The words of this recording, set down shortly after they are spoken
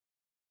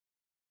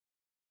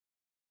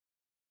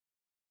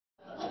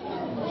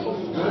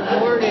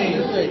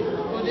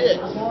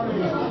All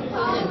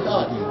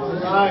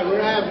right,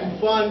 we're having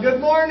fun.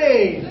 Good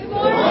morning. Good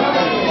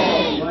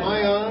morning. Am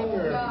I on?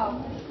 Or?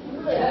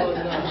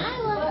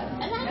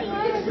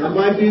 That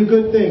might be a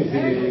good thing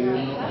today.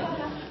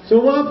 So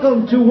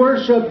welcome to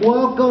worship.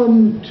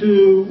 Welcome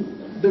to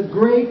the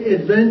great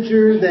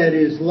adventure that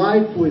is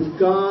life with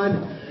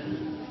God.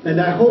 And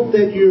I hope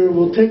that you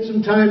will take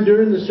some time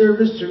during the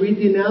service to read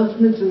the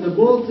announcements in the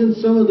bulletin.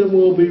 Some of them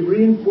will be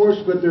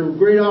reinforced, but they're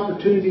great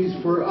opportunities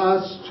for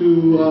us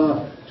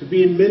to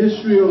be in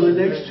ministry over the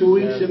next 2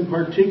 weeks in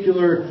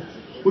particular.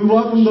 We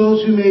welcome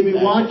those who may be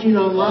watching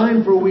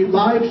online, for we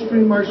live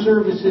stream our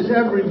services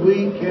every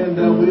week, and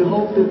we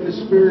hope that the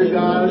Spirit of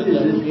God is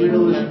as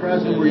real as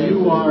present where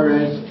you are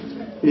as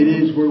it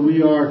is where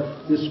we are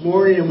this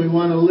morning. And we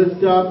want to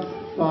lift up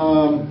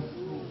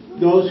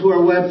those who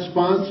are web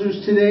sponsors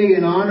today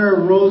in honor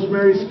of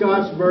Rosemary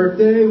Scott's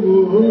birthday.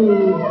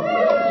 Woohoo!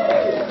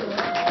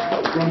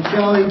 From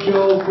Kelly,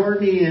 Joe,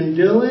 Courtney, and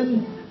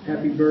Dylan,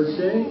 happy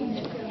birthday.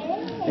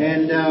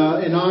 And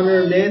in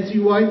honor of Nancy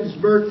Whiten's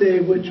birthday,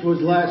 which was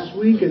last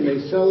week, and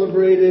they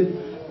celebrated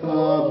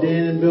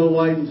Dan and Bill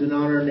Whiten's in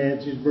honor of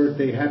Nancy's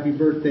birthday. Happy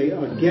birthday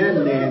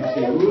again,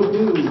 Nancy.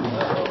 Woohoo!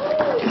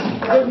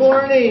 Good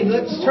morning.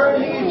 Let's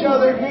turn to each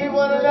other, greet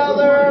one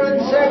another,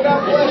 and say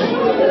God bless you.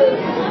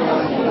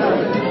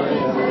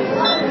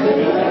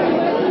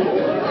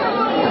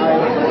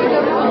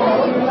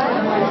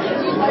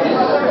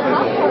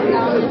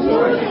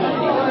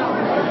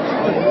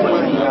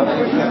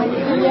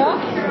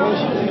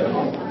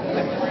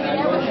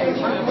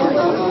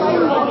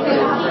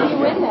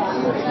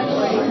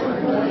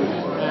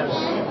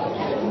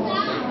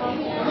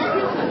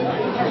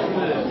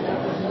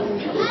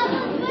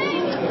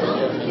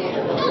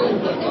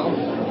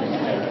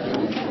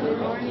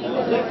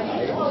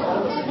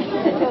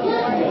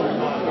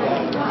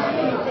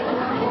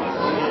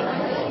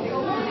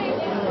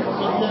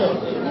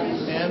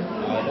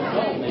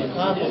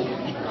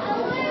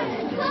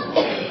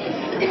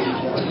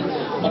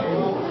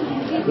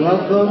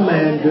 Welcome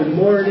and good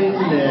morning,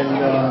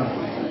 and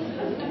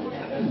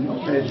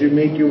as you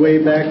make your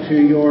way back to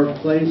your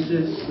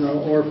places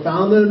or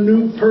found a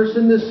new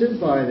person to sit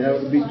by, that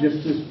would be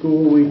just as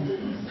cool.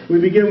 We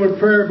begin with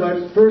prayer,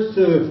 but first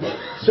to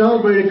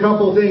celebrate a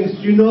couple of things.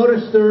 Do you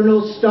notice there are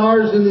no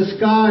stars in the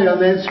sky on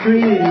that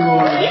screen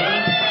anymore?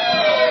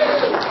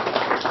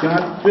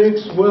 Got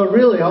fixed, well,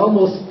 really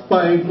almost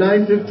by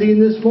 9:15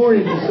 this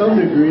morning to some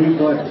degree,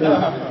 but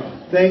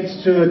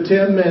thanks to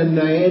Tim and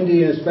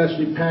Andy, and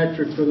especially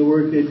Patrick, for the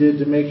work they did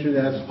to make sure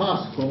that's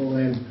possible.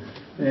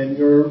 And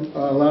you're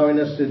allowing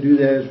us to do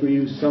that as we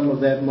use some of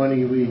that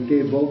money we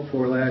gave vote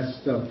for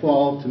last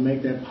fall to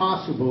make that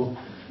possible.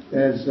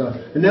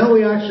 And now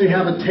we actually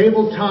have a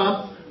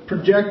tabletop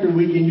projector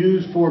we can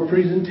use for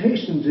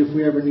presentations if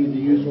we ever need to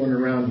use one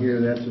around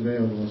here. That's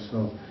available.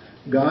 So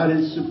God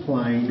is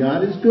supplying.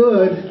 God is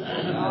good.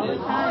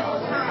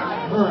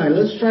 All right,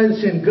 let's try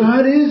this in.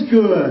 God is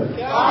good.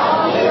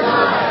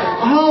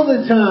 All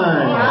the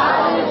time.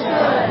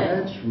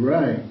 That's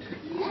right.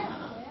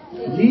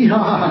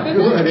 Yeehaw.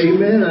 Good.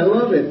 Amen. I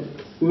love it.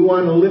 We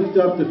want to lift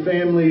up the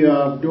family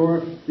of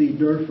Dorothy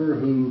Durfer,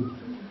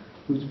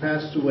 who's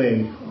passed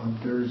away on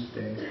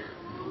Thursday.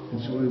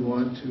 And so we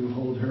want to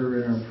hold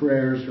her in our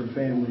prayers, her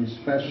family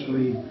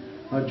especially.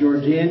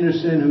 George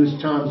Anderson, who's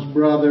Tom's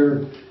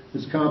brother,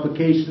 has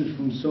complications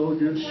from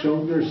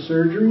shoulder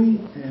surgery,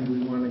 and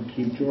we want to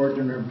keep George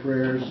in our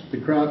prayers. The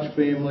Crouch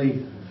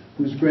family,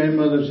 whose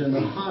grandmother's in the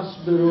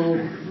hospital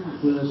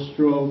with a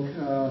stroke.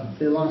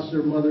 They lost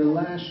their mother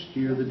last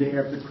year, the day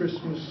after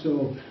Christmas.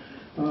 So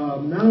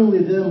not only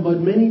them, but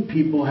many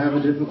people have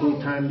a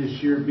difficult time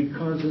this year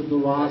because of the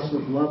loss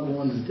of loved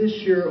ones this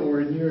year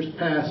or in years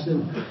past.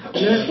 And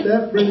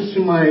that brings to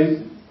my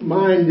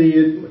mind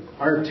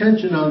our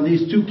attention on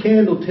these two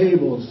candle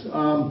tables.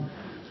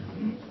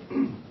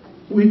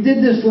 We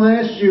did this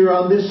last year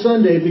on this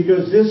Sunday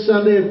because this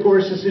Sunday, of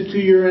course, is the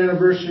 2-year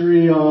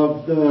anniversary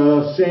of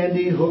the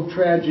Sandy Hook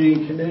tragedy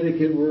in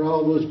Connecticut, where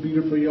all those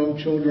beautiful young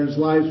children's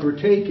lives were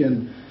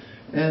taken.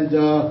 And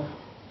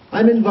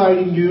I'm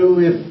inviting you,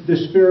 if the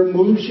Spirit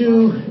moves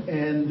you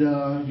and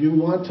you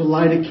want to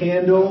light a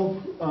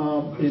candle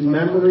in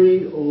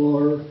memory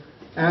or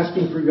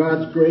asking for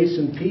God's grace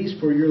and peace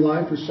for your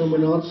life or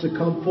someone else, to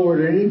come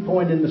forward at any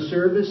point in the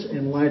service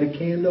and light a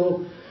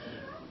candle.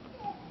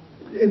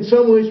 In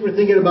some ways, we're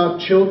thinking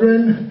about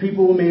children,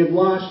 people who may have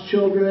lost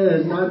children,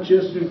 and not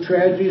just through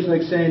tragedies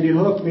like Sandy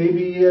Hook.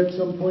 Maybe at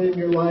some point in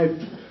your life,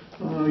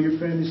 your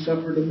family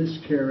suffered a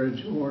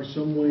miscarriage, or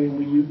some way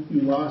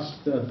you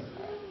lost a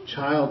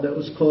child that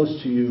was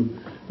close to you.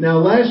 Now,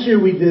 last year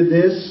we did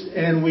this,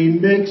 and we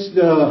mixed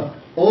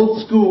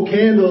old school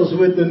candles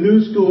with the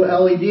new school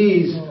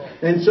LEDs,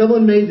 and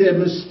someone made the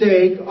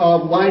mistake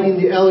of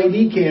lighting the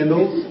LED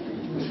candles,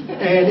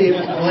 and it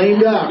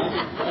flamed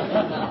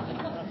up.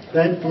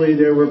 Thankfully,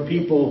 there were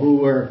people who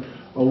were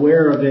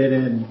aware of it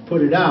and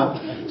put it out.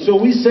 So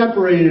we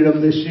separated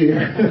them this year.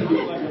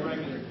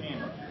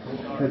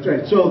 That's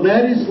right. So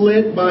that is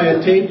lit by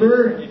a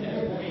taper,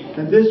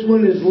 and this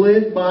one is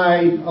lit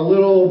by a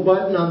little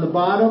button on the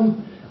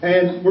bottom.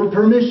 And we're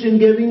permission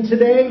giving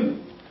today.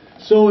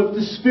 So if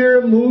the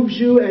Spirit moves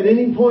you at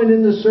any point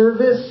in the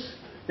service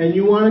and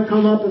you want to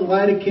come up and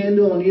light a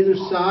candle on either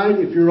side,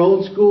 if you're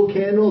old school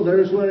candle,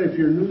 there's one. If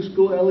you're new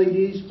school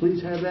LEDs,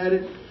 please have at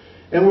it.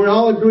 And we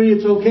all agree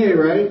it's okay,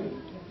 right?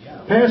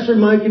 Yeah. Pastor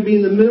Mike could be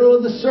in the middle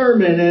of the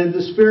sermon and if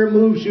the Spirit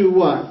moves you,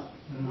 what?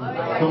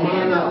 Come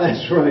on out.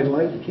 That's right.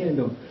 Light the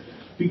candle.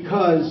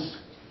 Because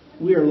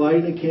we are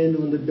lighting a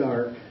candle in the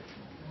dark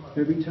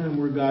every time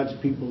we're God's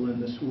people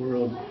in this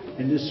world.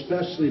 And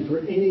especially for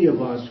any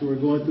of us who are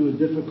going through a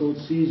difficult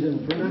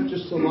season, for not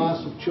just the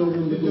loss of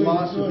children, but the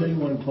loss of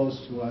anyone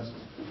close to us.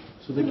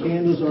 So the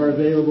candles are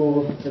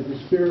available. As the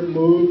Spirit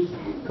moves,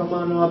 come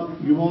on up.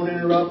 You won't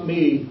interrupt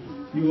me.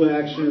 You will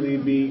actually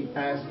be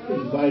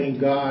inviting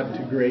God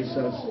to grace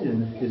us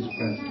in His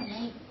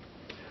presence.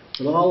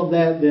 With all of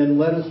that, then,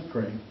 let us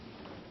pray.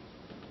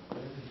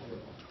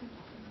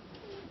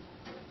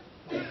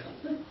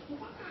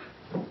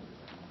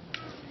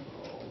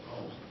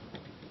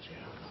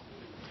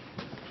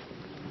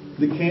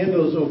 The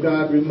candles, oh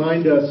God,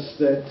 remind us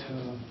that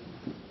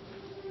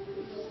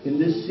in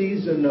this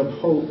season of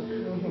hope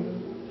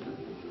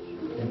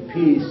and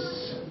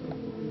peace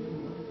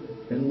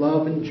and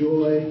love and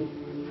joy,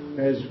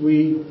 as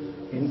we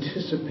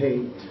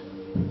anticipate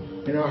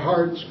and our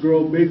hearts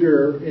grow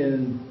bigger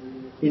in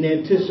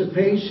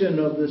anticipation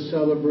of the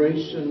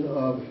celebration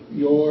of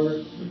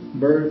your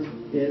birth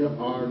in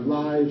our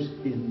lives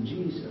in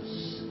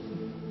Jesus,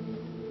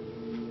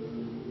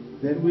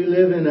 that we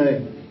live in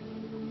a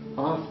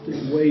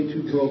often way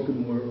too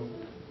broken world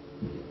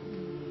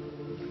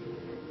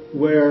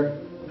where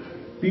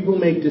people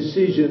make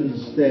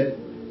decisions that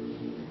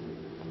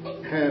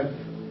have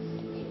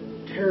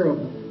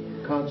terrible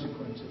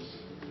consequences.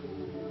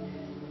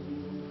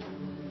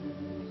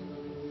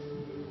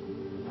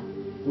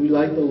 We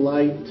light the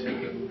light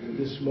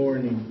this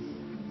morning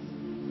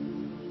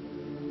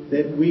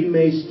that we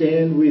may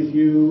stand with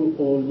you,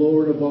 O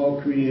Lord of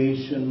all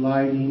creation,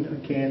 lighting a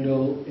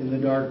candle in the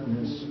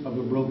darkness of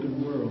a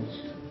broken world.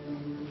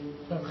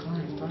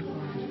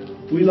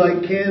 We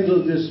light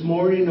candles this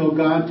morning, O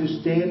God, to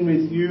stand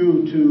with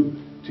you,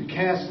 to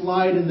cast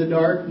light in the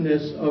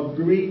darkness of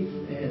grief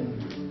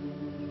and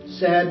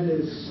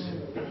sadness,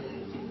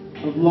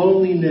 of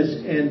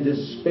loneliness and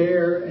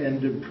despair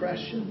and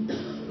depression.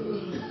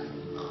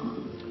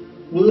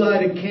 We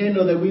light a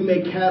candle that we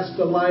may cast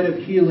a light of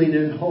healing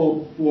and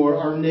hope for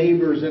our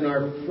neighbors and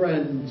our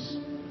friends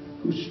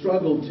who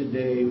struggle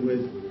today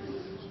with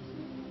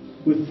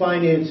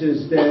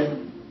finances that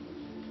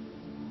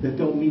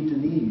don't meet the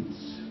needs,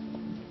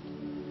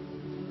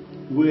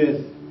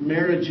 with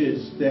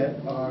marriages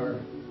that are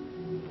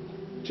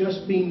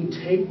just being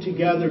taped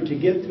together to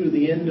get through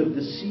the end of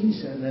the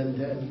season and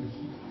then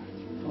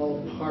fall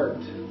apart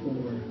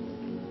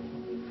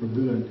for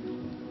good.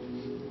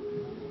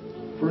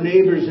 For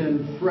neighbors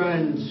and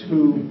friends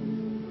who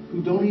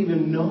don't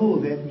even know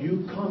that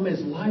you come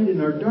as light in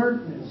our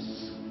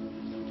darkness.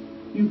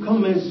 You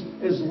come as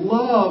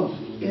love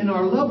in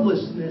our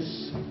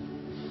lovelessness.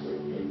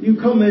 You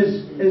come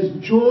as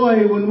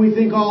joy when we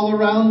think all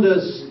around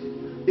us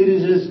it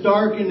is as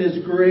dark and as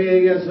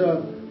gray as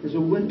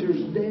a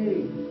winter's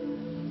day.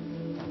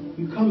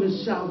 You come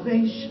as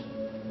salvation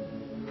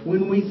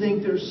when we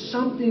think there's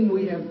something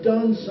we have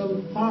done,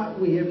 some thought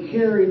we have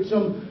carried,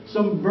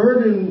 some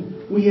burden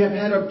we have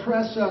had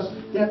oppress us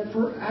that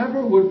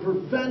forever would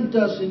prevent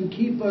us and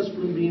keep us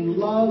from being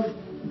loved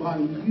by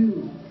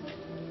you.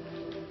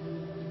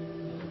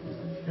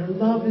 Your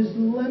love is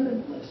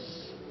limitless.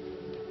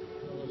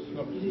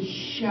 It is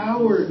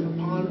showered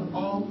upon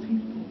all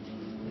people.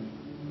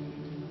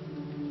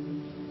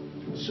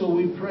 So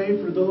we pray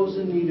for those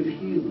in need of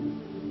healing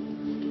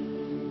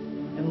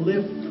and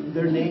lift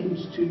their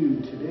names to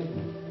you today.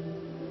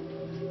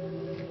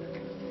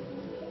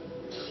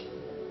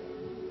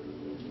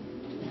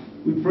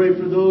 We pray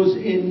for those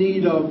in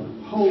need of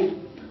hope.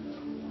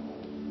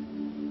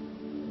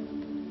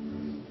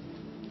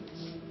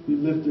 We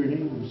lift their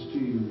names to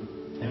you.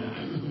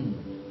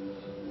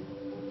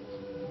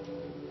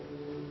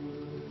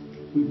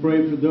 We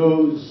pray for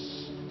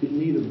those in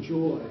need of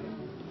joy.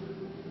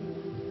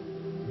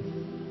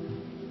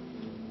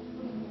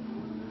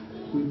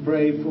 We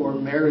pray for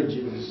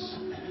marriages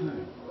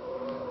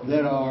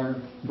that are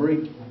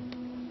breaking,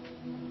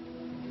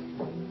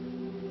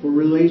 for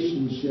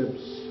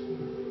relationships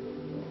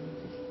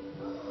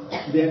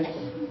that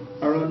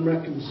are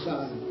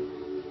unreconciled.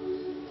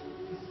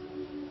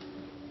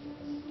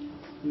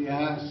 We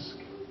ask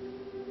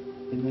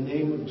in the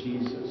name of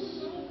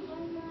Jesus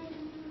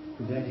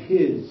that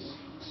His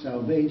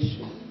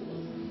salvation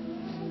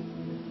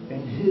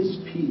and His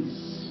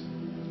peace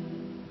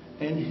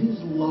and His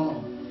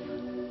love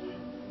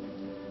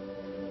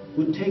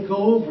would take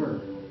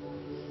over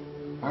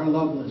our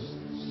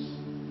lovelessness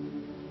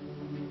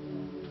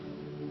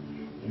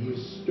and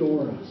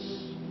restore us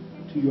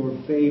to your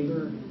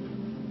favor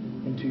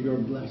and to your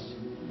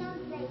blessing.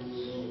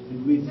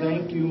 And we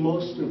thank you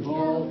most of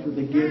all for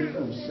the gift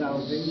of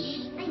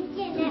salvation.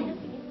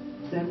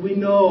 That we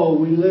know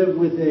we live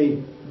with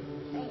a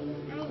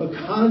a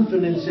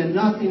confidence in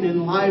nothing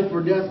in life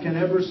or death can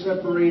ever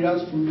separate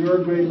us from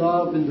your great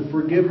love and the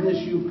forgiveness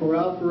you pour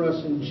out for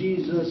us in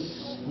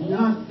Jesus.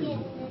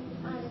 Nothing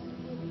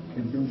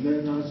can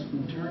prevent us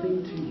from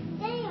turning to you.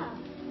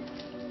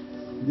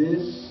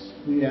 This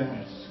we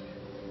ask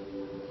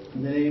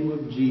in the name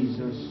of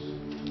Jesus,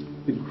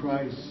 the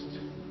Christ,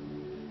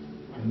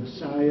 our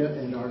Messiah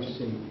and our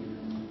Savior.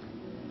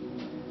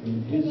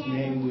 In His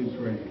name we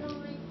pray.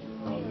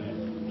 Amen.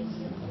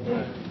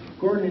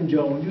 Gordon and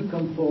Joe, will you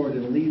come forward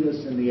and lead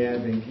us in the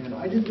Advent candle?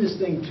 I did this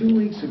thing 2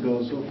 weeks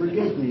ago, so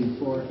forgive me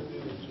for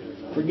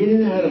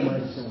getting ahead of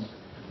myself.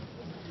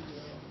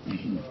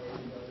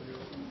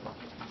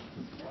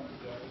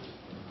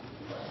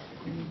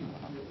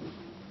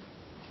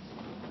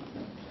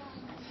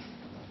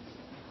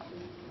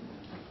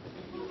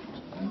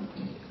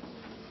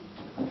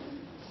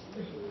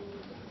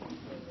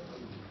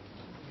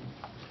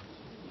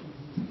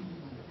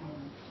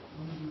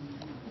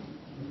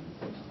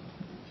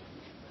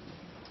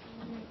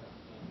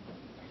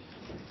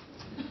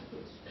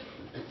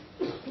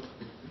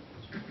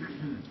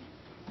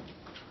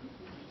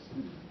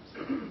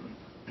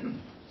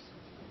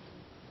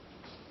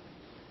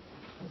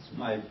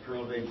 My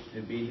privilege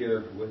to be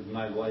here with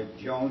my wife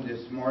Joan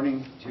this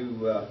morning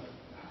to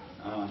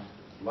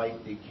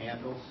light the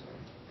candles.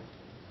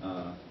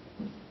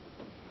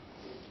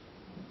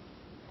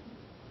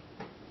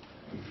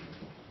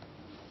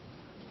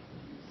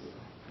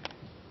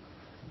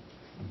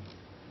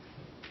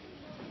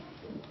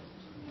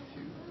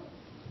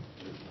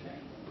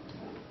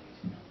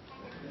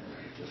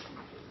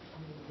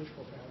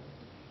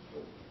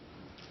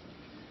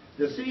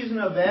 The season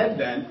of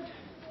Advent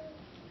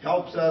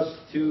helps us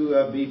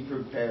to be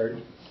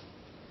prepared.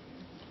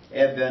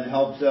 Advent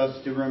helps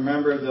us to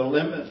remember the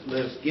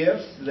limitless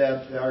gifts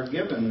that are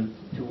given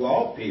to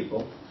all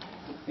people.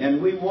 And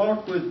we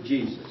walk with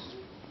Jesus.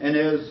 And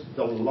as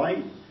the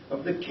light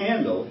of the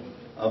candle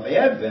of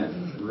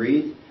Advent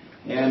wreath,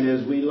 and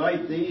as we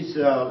light these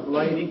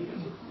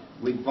lighting,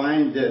 we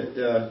find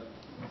that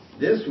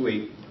this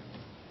week,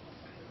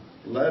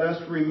 let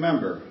us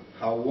remember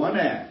how one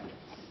act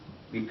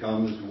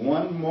becomes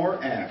one more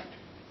act,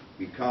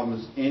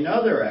 becomes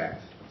another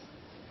act,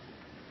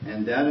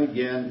 and then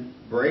again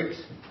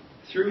breaks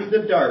through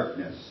the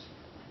darkness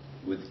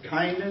with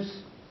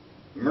kindness,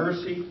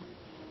 mercy,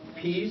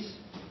 peace,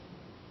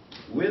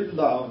 with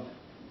love,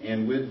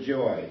 and with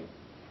joy.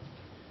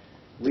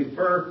 We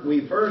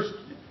first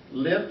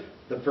lit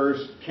the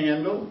first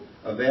candle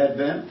of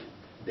Advent,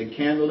 the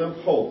candle of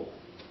hope.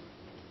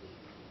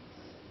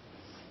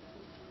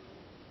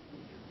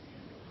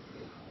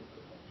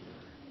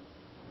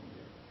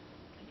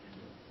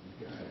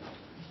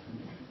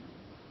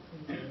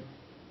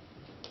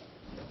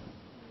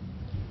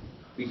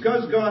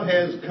 Because God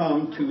has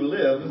come to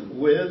live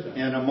with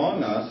and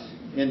among us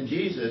in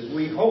Jesus,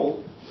 we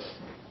hope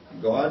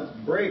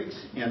God breaks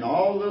in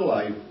all the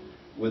life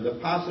with the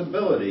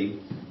possibility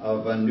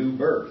of a new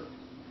birth.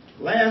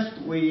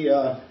 Last week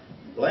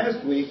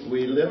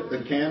we lit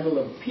the candle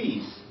of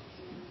peace.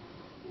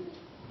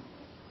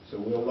 So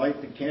we'll light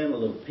the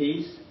candle of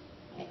peace.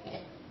 You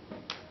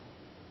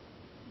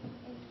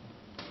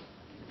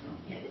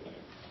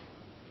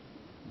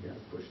got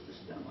to push the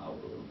stem out a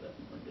little bit.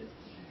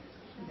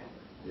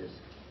 This.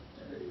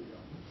 There you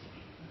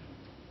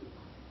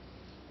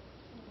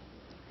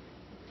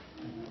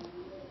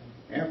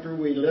go. After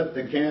we lit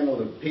the candle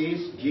of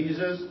peace,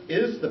 Jesus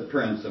is the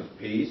Prince of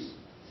Peace.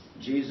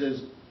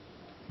 Jesus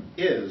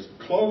is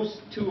close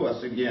to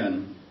us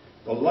again.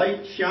 The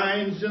light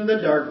shines in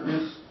the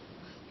darkness.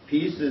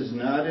 Peace is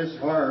not as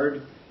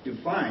hard to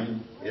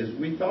find as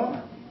we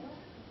thought.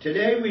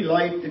 Today we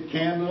light the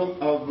candle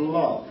of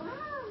love.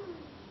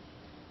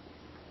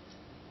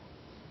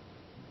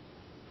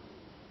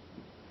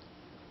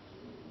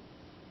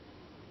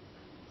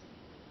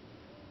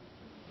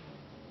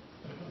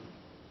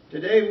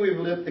 Today we've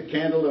lit the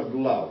candle of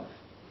love.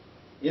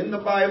 In the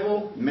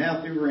Bible,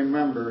 Matthew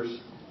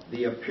remembers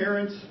the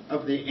appearance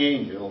of the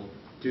angel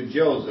to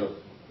Joseph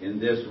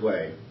in this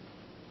way.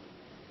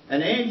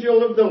 An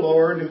angel of the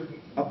Lord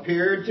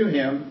appeared to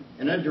him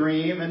in a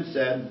dream and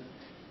said,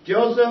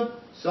 "Joseph,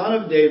 son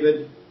of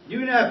David, do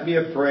not be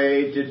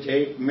afraid to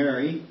take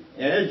Mary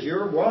as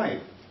your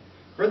wife,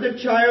 for the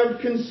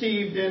child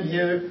conceived in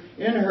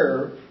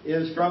her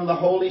is from the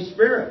Holy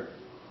Spirit.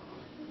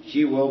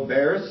 She will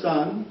bear a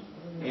son,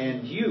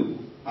 and you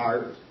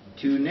are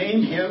to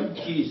name him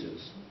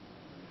Jesus,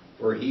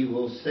 for he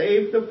will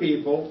save the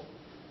people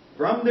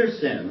from their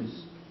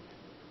sins."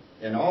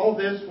 And all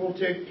this will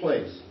take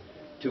place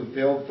to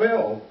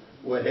fulfill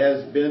what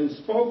has been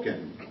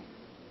spoken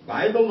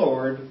by the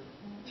Lord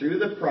through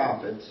the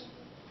prophets.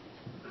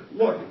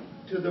 Look,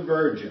 to the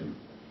virgin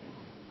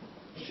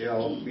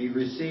shall be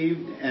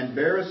received and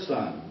bear a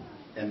son,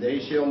 and they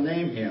shall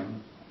name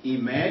him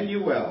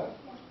Emmanuel,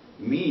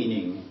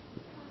 meaning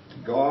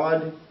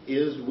God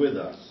is with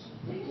us.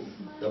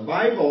 The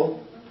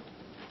Bible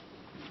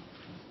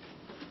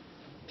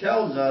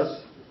tells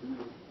us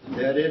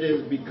that it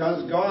is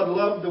because God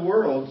loved the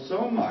world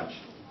so much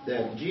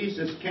that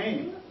Jesus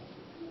came.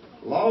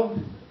 Love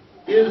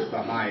is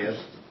the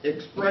highest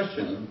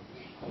expression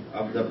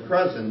of the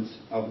presence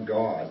of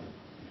God.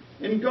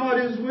 And God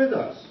is with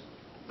us.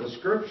 The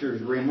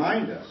Scriptures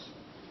remind us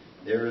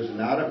there is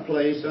not a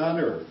place on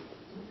earth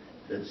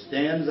that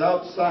stands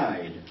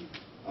outside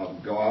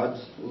of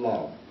God's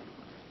love.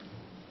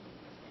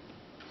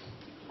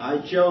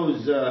 I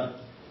chose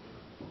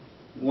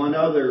one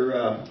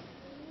other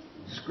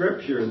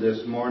scripture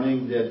this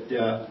morning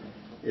that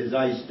as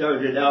I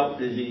started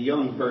out as a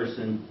young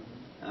person,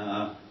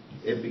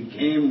 it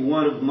became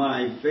one of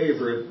my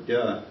favorite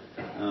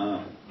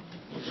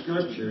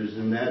scriptures,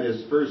 and that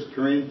is 1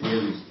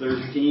 Corinthians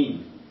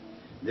 13,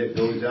 that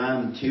goes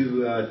on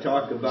to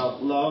talk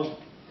about love.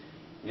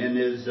 And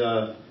as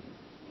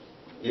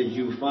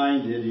you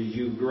find it, as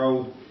you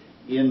grow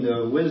in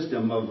the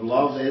wisdom of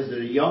love as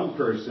a young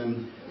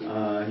person,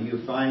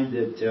 you find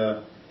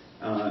that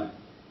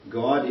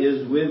God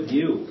is with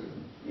you.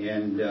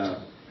 And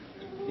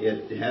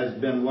it has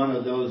been one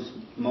of those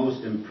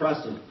most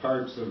impressive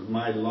parts of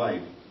my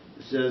life.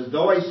 It says,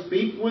 though I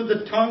speak with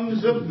the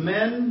tongues of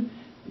men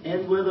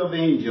and with of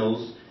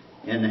angels,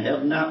 and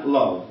have not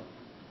love,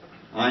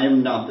 I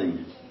am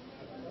nothing.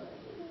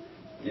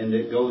 And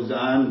it goes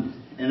on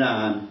and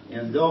on.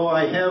 And though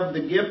I have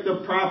the gift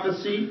of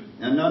prophecy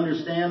and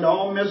understand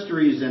all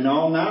mysteries and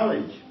all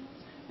knowledge,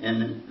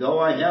 and though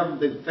I have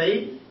the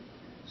faith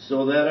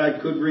so that I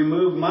could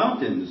remove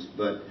mountains,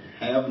 but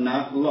have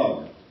not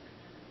love,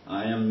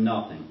 I am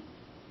nothing.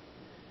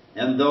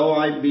 And though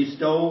I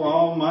bestow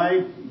all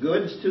my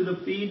goods to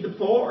feed the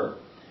poor,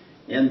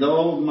 and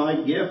though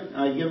I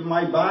give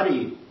my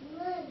body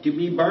to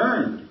be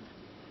burned,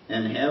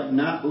 and have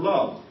not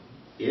love,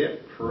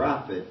 it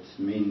profits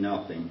me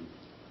nothing.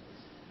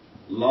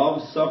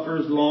 Love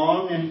suffers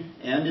long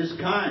and is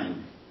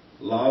kind.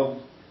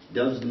 Love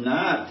does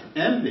not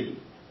envy.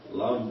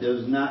 Love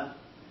does not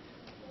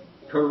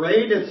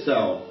parade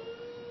itself,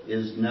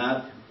 is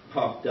not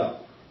puffed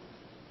up,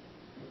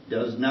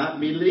 does not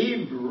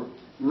believe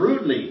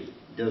rudely,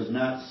 does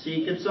not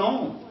seek its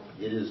own,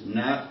 it is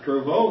not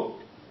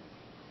provoked,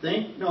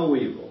 think no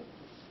evil,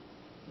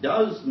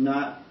 does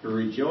not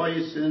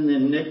rejoice in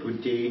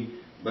iniquity,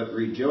 but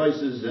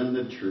rejoices in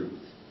the truth,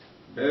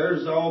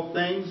 bears all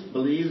things,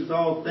 believes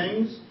all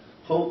things,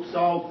 hopes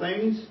all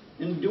things,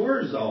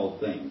 endures all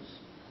things.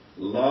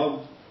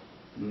 Love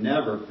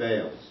never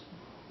fails.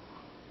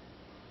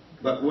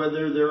 But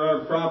whether there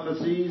are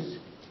prophecies,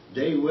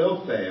 they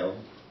will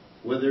fail.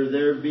 Whether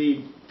there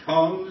be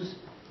tongues,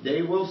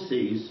 they will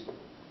cease.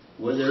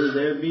 Whether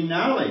there be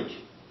knowledge,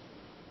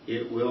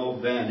 it will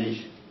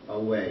vanish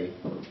away.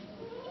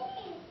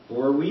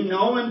 For we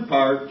know in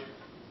part,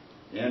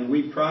 and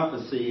we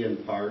prophesy in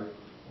part,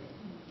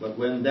 but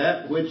when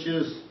that which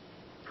is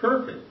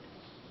perfect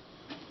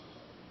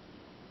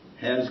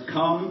has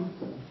come,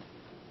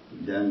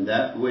 then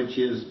that which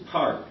is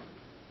part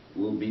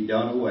will be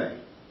done away.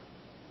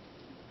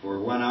 For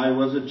when I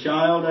was a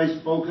child, I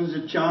spoke as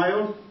a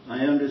child, I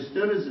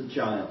understood as a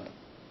child.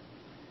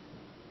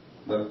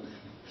 But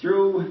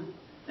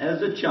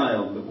as a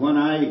child, but when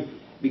I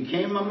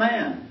became a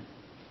man,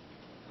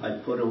 I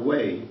put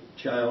away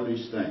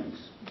childish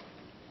things.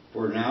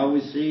 For now we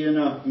see in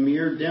a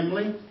mirror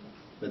dimly,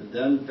 but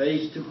then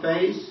face to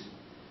face.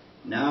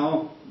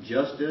 Now,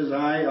 just as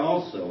I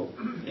also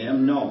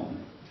am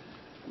known.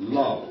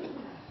 Love.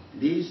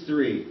 These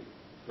three,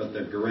 but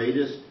the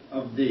greatest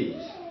of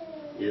these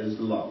is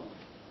love.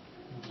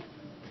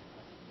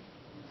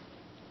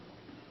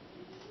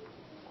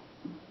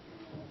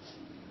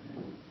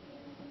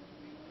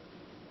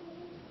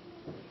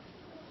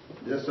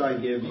 This I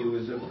give you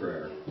as a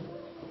prayer.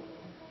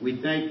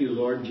 We thank you,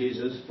 Lord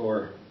Jesus,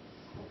 for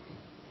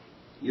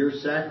your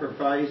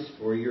sacrifice,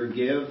 for your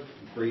gift,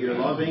 for your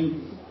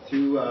loving,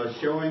 through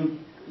showing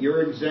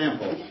your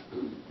example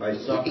by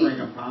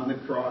suffering upon the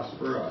cross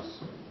for us.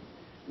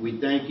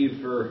 We thank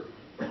you for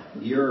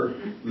your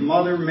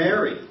mother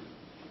Mary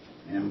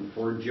and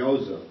for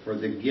Joseph, for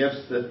the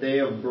gifts that they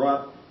have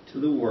brought to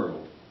the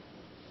world.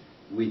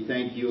 We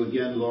thank you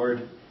again,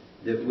 Lord,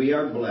 that we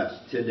are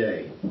blessed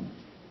today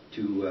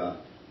to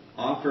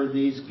offer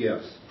these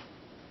gifts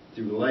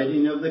through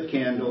lighting of the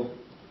candle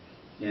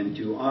and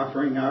to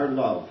offering our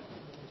love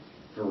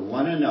for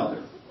one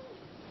another.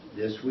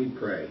 This we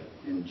pray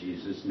in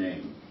Jesus'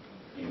 name.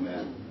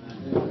 Amen.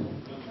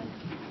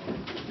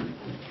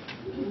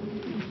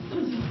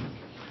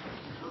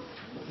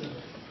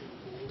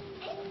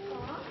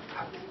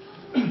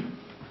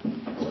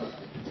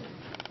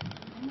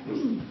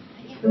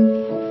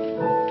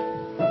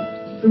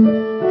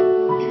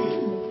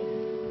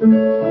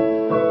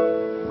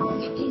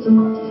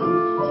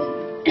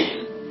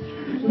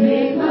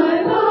 Make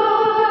my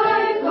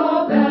life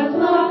a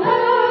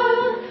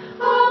Bethlehem,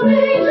 a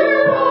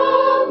manger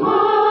of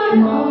my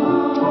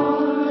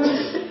heart.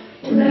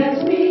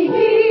 Let me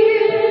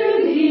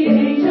hear the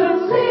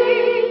angels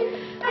sing,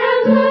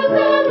 and let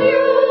the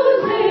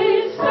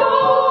music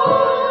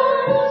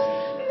start.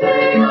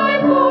 May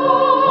I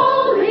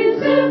fall in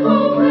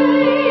simple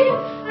faith,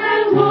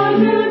 and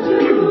wander to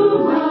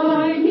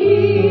my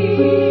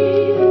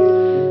knees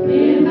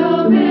in the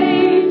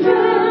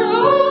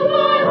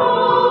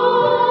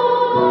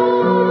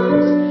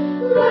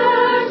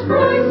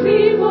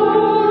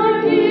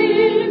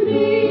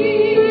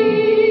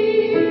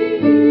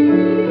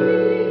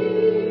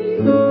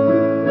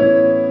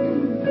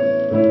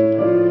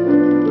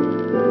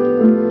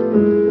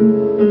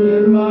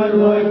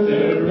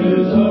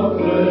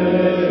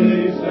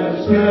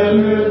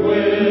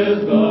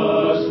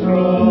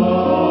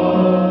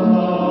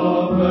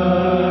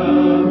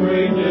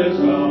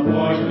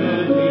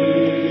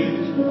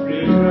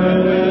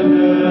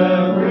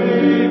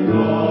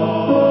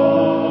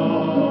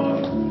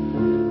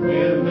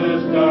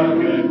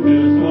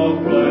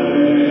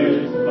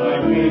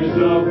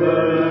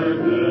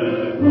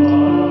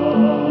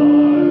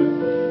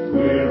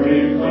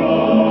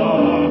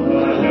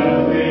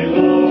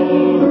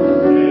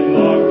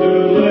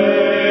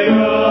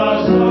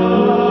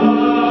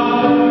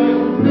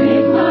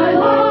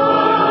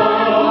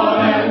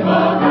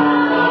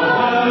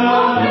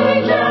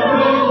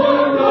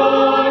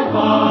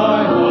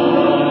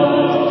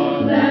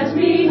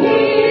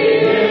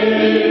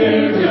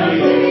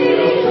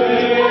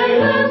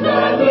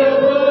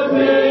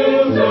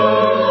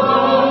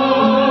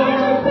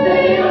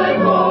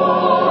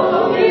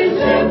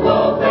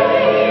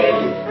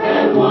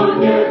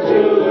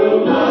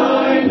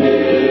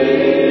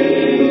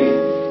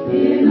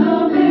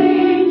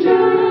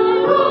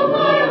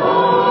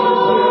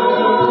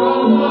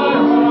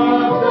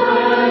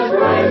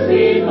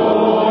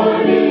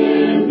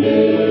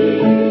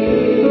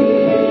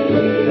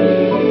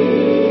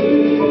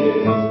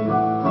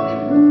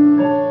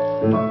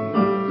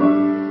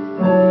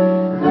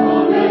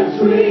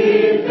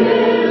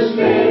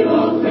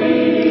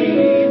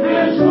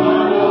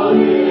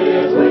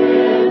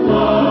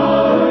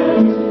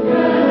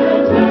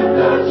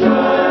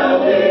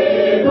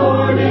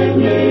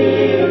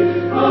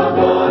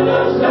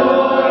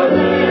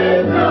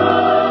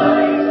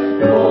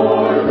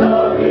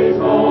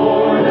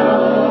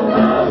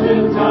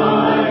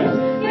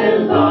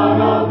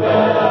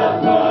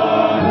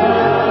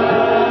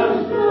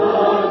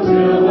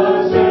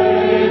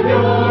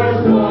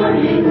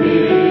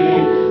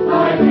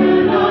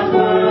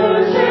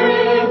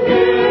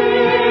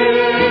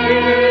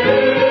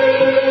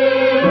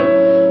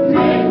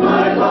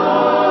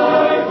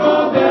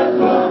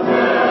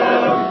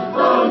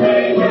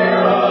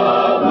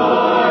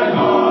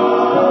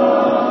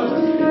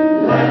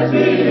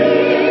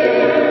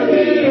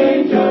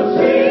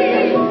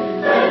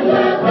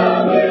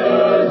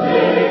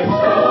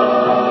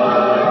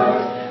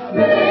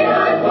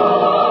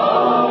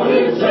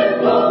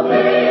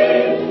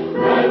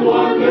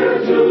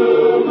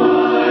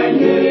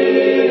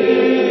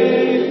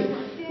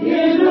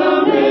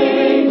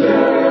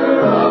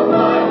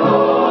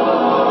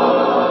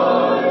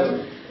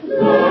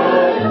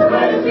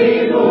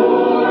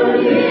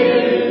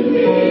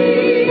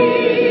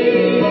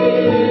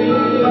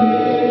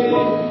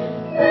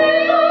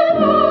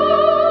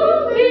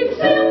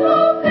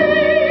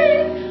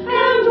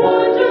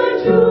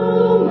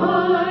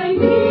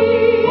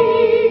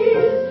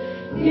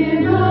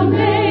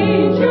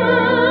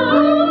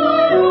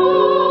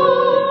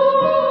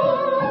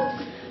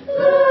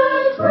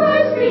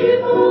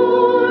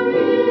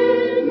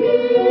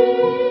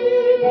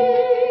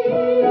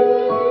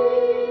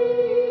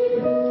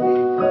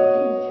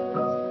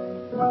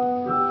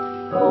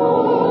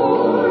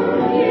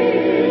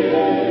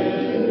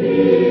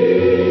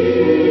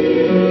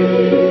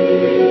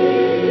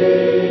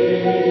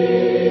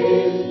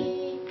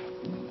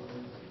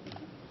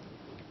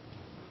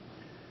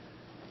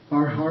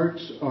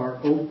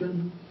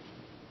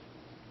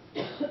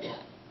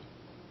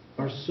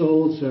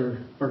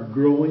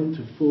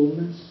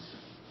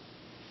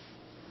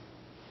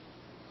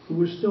But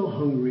we're still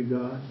hungry,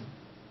 God,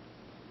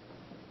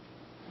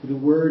 for the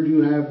word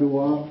you have to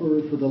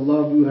offer, for the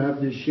love you have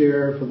to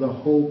share, for the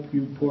hope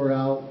you pour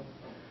out,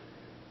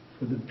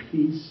 for the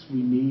peace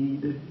we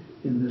need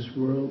in this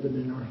world and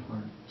in our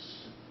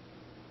hearts.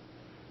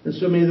 And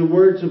so may the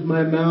words of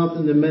my mouth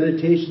and the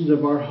meditations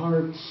of our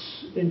hearts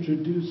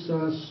introduce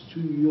us to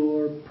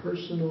your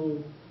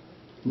personal,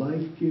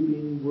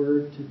 life-giving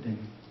word today.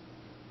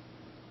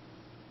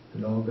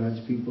 And all God's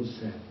people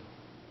said,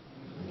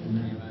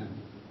 Amen.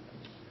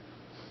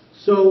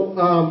 So,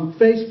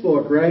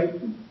 Facebook, right?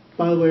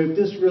 By the way, if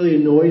this really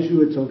annoys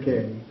you, it's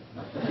okay.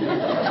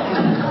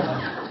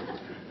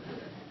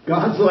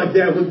 God's like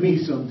that with me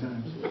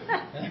sometimes.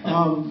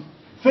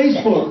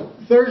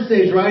 Facebook,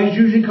 Thursdays, right? It's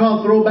usually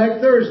called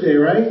Throwback Thursday,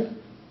 right?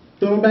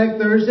 Throwback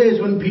Thursday is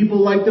when people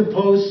like to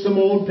post some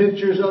old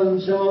pictures of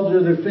themselves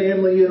or their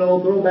family,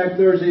 Throwback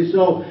Thursday.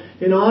 So,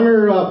 in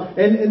honor of,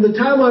 and the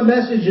title of my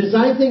message is,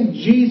 I think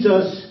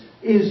Jesus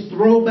is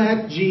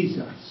Throwback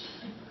Jesus.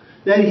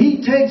 That He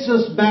takes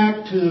us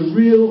back to the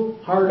real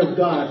heart of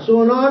God.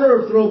 So in honor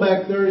of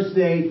Throwback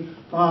Thursday,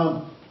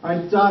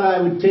 I thought I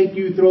would take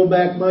you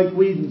throwback Mike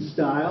Whedon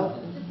style.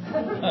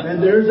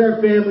 And there's our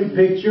family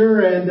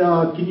picture. And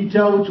can you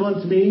tell which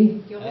one's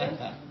me?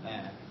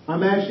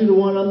 I'm actually the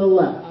one on the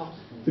left.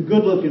 The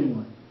good-looking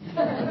one.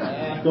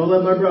 Don't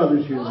let my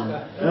brothers hear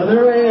that. Now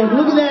there I am.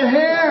 Look at that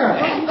hair.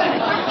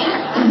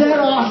 Is that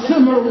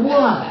awesome or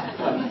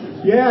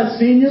what? Yeah,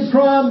 senior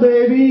prom,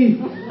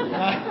 baby.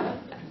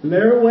 And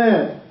there it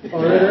went.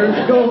 Or there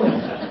it's going.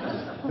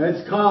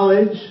 That's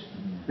college.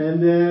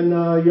 And then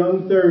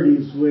young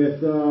 30s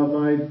with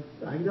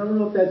I don't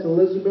know if that's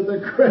Elizabeth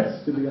or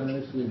Chris, to be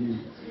honest with you.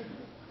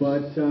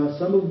 But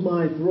some of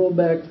my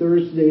Throwback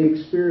Thursday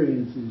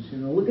experiences,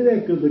 look at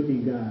that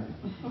good-looking guy.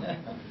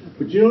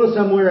 But you notice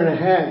I'm wearing a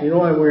hat. You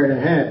know I'm wearing a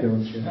hat,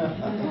 don't you?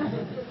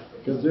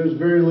 Because there's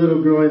very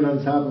little growing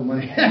on top of my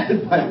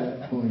head by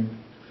that point.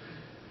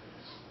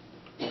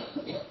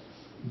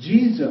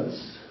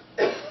 Jesus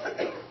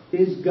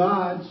is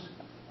God's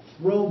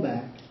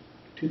throwback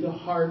to the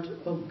heart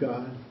of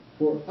God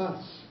for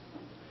us.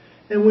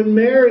 And when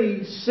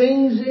Mary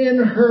sings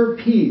in her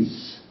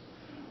piece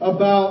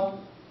about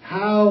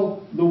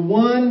how the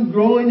one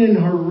growing in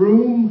her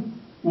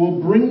room will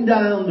bring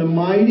down the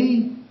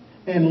mighty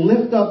and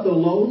lift up the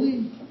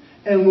lowly,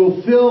 and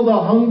will fill the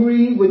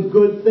hungry with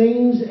good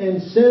things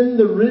and send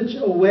the rich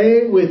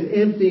away with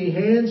empty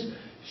hands,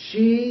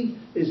 she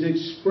is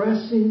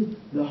expressing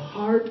the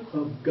heart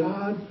of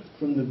God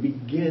from the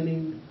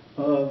beginning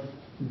of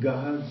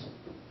God's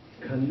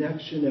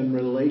connection and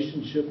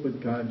relationship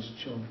with God's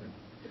children.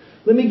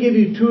 Let me give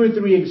you 2 or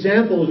 3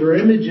 examples or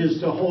images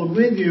to hold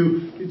with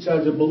you,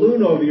 besides a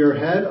balloon over your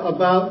head,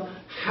 about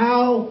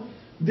how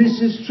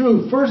this is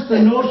true. First, the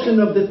notion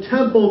of the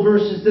temple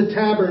versus the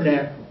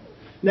tabernacle.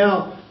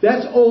 Now,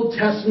 that's Old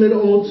Testament,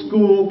 old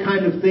school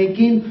kind of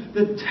thinking.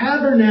 The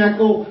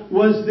tabernacle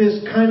was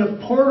this kind of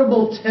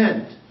portable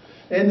tent.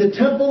 And the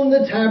temple and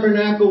the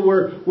tabernacle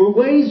were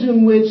ways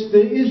in which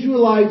the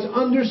Israelites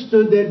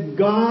understood that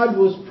God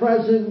was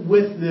present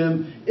with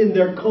them in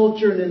their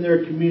culture and in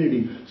their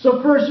community.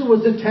 So first it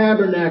was the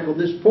tabernacle,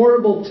 this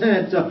portable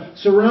tent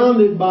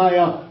surrounded by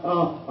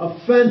a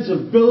fence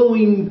of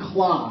billowing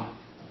cloth.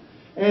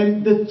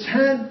 And the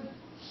tent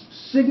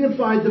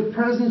signified the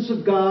presence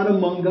of God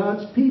among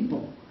God's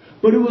people.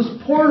 But it was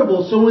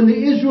portable, so when the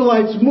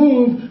Israelites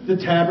moved, the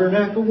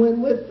tabernacle went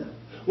with them.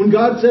 When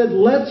God said,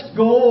 let's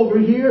go over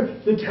here,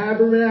 the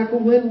tabernacle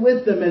went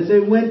with them. As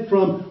they went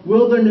from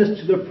wilderness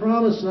to the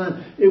promised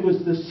land, it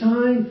was the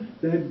sign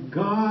that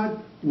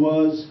God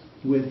was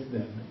with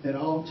them at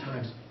all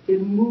times.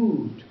 It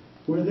moved.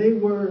 Where they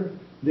were,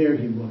 there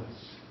He was.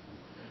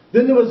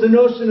 Then there was the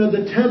notion of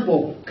the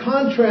temple.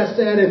 Contrast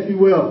that, if you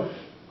will.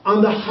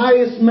 On the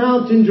highest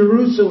mount in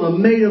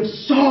Jerusalem, made of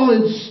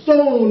solid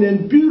stone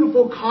and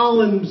beautiful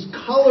columns,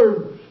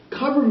 covered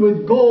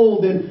with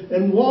gold,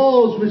 and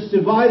walls which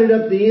divided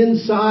up the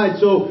inside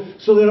so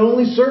that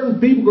only certain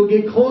people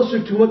could get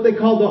closer to what they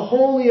called the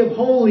Holy of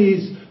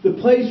Holies, the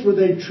place where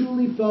they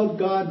truly felt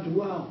God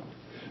dwelt.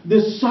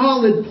 This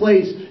solid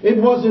place,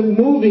 it wasn't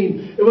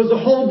moving. It was a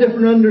whole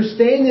different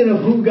understanding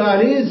of who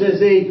God is. As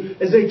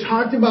they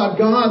talked about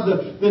God,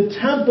 the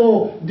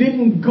temple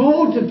didn't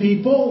go to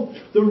people.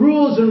 The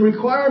rules and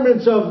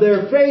requirements of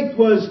their faith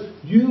was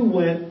you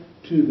went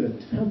to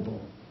the temple.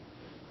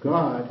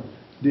 God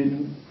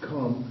didn't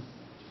come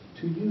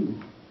to you.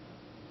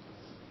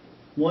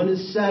 One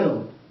is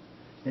settled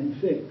and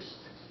fixed.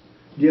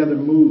 The other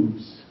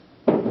moves.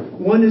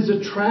 One is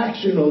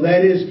attractional.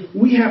 That is,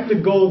 we have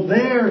to go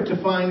there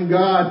to find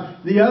God.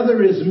 The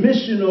other is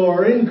missional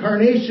or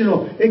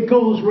incarnational. It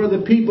goes where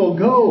the people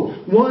go.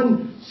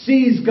 One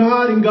sees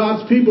God and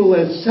God's people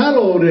as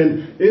settled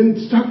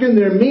and stuck in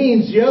their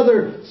means. The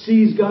other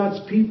sees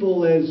God's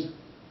people as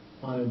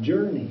on a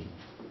journey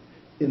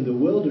in the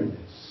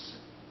wilderness,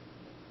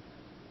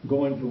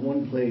 going from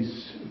one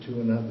place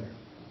to another.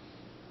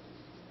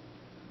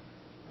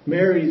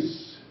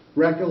 Mary's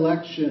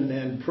recollection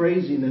and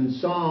praising and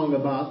song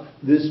about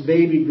this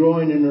baby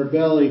growing in her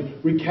belly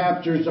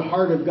recaptures the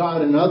heart of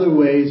God in other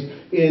ways.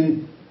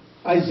 In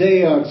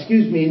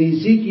in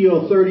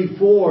Ezekiel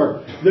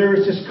 34, there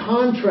is this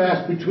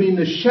contrast between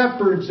the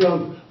shepherds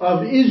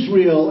of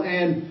Israel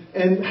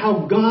and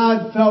how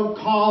God felt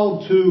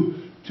called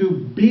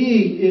to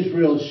be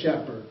Israel's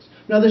shepherds.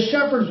 Now the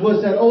shepherds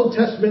was that Old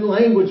Testament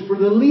language for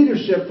the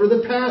leadership, for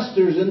the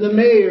pastors and the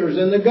mayors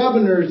and the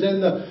governors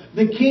and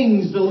the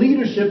kings, the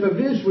leadership of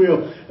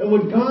Israel. And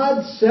what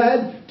God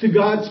said to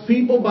God's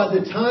people by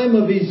the time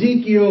of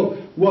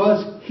Ezekiel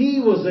was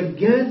He was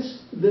against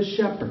the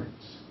shepherds.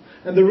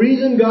 And the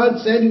reason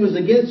God said He was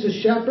against the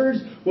shepherds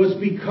was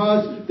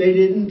because they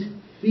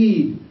didn't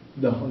feed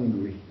the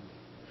hungry.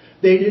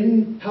 They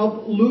didn't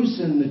help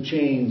loosen the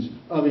chains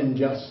of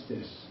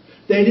injustice.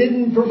 They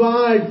didn't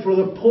provide for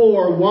the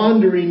poor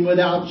wandering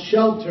without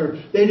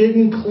shelter. They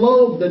didn't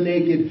clothe the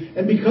naked.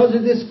 And because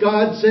of this,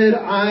 God said,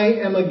 I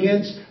am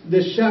against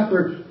the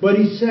shepherd. But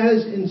He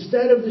says,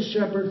 instead of the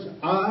shepherds,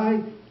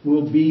 I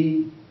will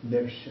be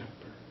their shepherd.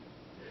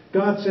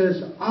 God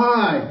says,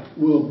 I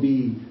will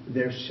be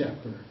their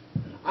shepherd.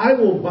 I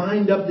will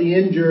bind up the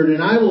injured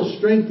and I will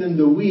strengthen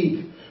the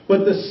weak.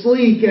 But the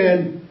sleek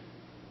and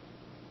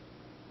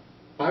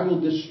I will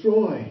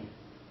destroy.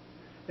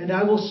 And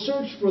I will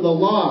search for the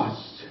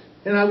lost.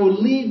 And I will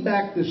lead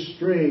back the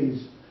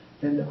strays.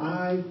 And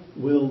I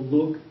will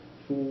look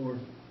for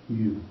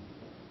you.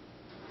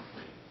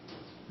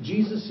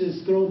 Jesus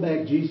is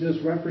throwback Jesus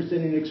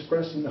representing,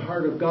 expressing the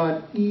heart of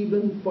God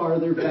even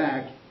farther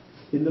back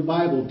in the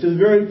Bible. To the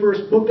very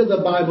first book of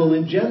the Bible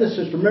in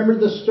Genesis. Remember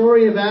the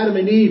story of Adam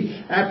and Eve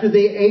after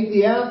they ate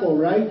the apple,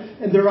 right?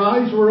 And their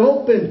eyes were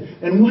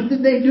opened. And what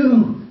did they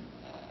do?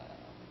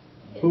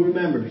 Who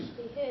remembers?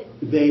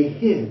 They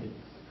hid.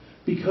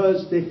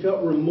 Because they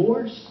felt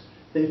remorse,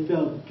 they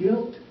felt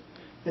guilt,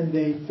 and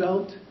they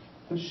felt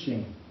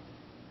ashamed.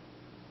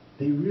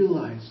 They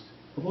realized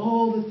of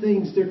all the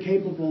things they're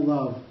capable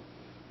of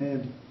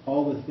and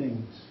all the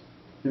things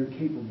they're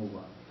capable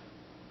of.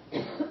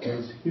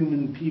 As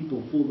human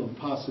people full of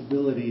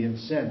possibility and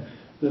sin.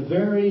 The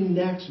very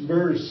next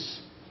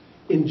verse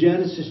in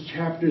Genesis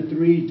chapter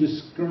 3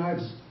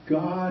 describes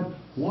God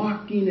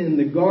walking in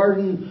the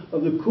garden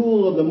of the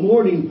cool of the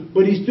morning,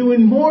 but He's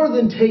doing more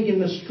than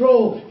taking a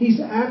stroll. He's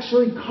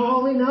actually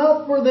calling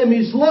out for them.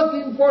 He's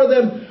looking for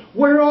them.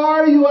 Where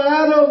are you,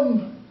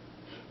 Adam?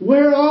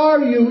 Where are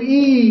you,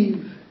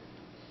 Eve?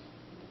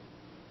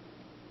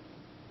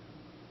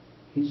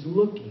 He's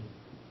looking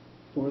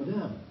for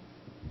them.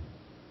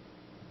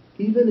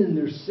 Even in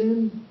their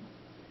sin,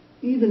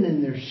 even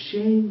in their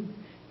shame,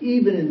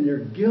 even in their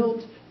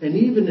guilt, and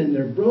even in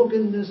their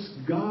brokenness,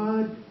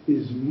 God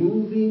is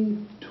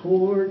moving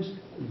towards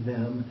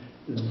them.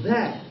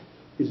 That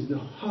is the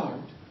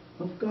heart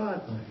of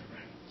God, my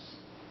friends.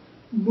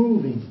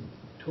 Moving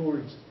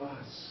towards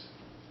us.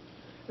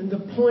 And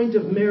the point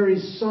of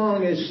Mary's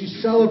song as she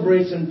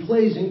celebrates and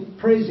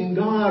praising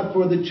God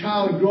for the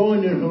child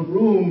growing in her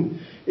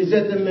womb is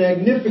that the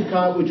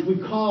Magnificat, which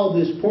we call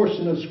this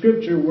portion of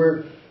Scripture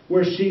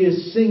where she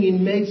is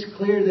singing, makes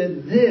clear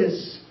that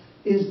this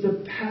is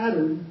the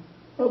pattern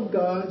of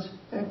God's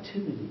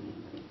activity.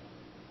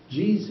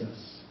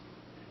 Jesus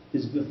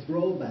is the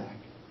throwback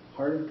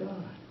heart of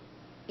God.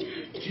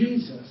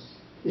 Jesus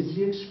is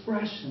the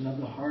expression of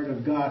the heart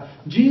of God.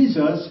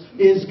 Jesus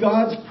is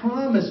God's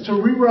promise to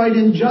rewrite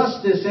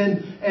injustice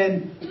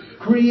and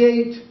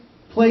create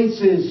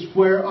places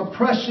where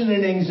oppression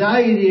and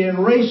anxiety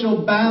and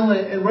racial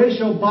balance and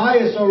racial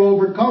bias are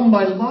overcome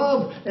by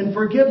love and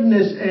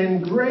forgiveness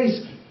and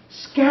grace,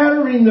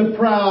 scattering the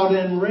proud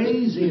and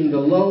raising the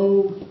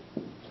low.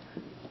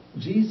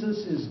 Jesus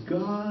is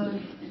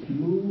God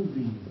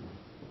moving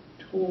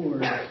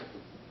toward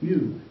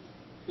you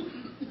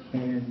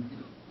and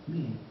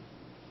me.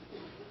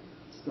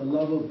 It's the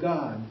love of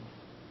God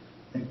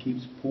that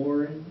keeps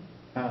pouring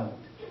out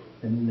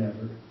and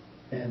never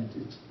ends.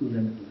 It's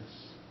limitless.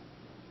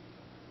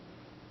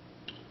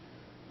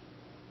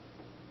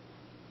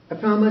 I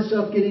found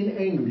myself getting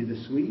angry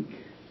this week.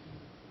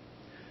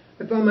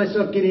 I found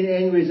myself getting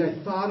angry as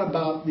I thought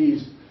about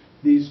these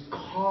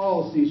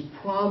calls, these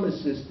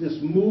promises, this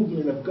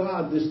movement of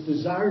God, this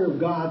desire of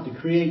God to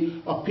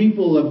create a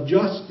people of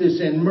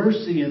justice and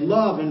mercy and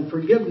love and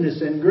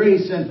forgiveness and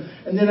grace. And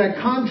then I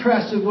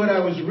contrasted what I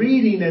was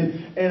reading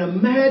and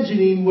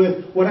imagining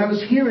with what I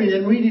was hearing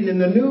and reading in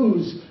the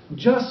news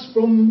just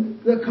from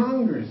the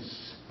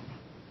Congress.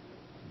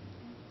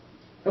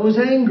 I was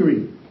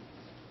angry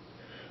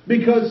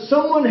because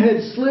someone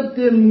had slipped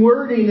in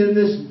wording in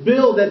this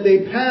bill that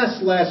they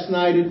passed last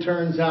night, it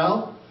turns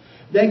out,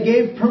 that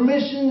gave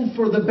permission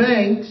for the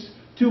banks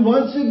to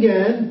once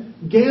again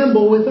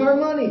gamble with our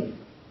money.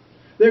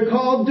 They're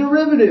called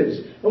derivatives.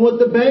 And what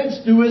the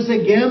banks do is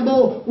they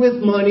gamble with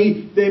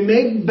money. They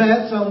make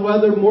bets on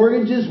whether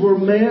mortgages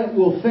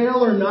will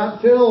fail or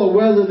not fail, or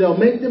whether they'll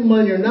make them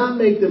money or not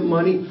make them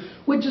money,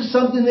 which is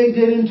something they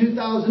did in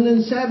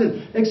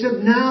 2007. Except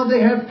now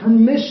they have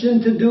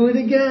permission to do it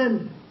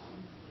again.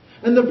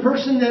 And the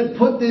person that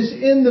put this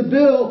in the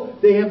bill,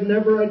 they have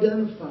never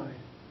identified.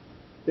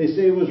 They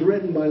say it was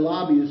written by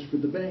lobbyists for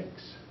the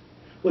banks.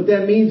 What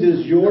that means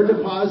is your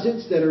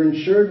deposits that are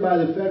insured by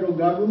the federal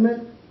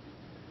government,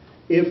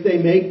 if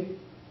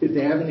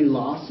they have any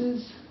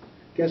losses,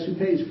 guess who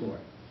pays for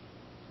it?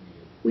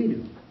 We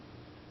do.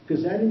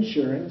 Because that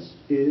insurance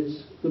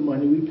is the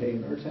money we pay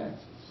in our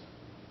taxes.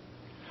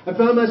 I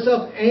found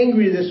myself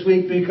angry this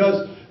week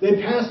because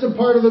they passed a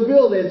part of the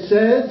bill that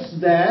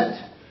says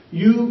that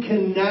you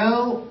can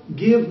now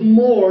give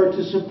more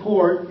to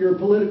support your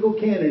political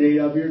candidate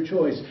of your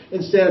choice.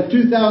 Instead of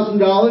 $2,000,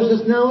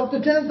 it's now up to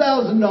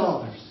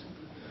 $10,000.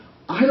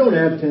 I don't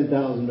have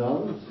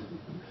 $10,000.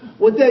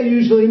 What that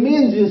usually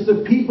means is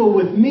the people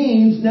with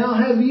means now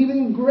have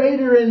even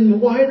greater and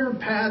wider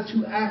path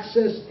to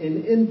access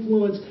and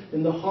influence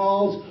in the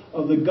halls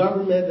of the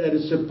government that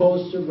is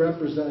supposed to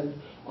represent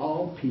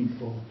all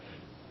people.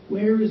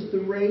 Where is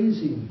the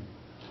raising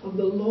of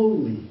the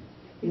lowly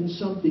in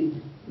something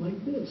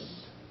like this?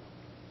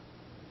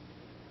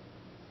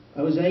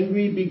 I was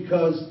angry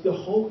because the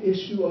whole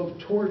issue of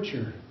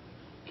torture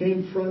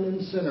came front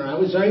and center. I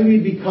was angry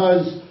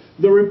because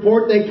the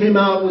report that came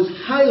out was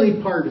highly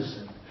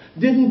partisan.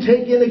 Didn't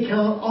take into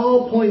account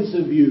all points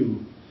of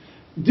view.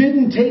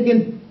 Didn't take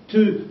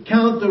into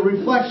account the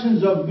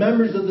reflections of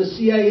members of the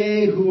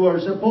CIA who are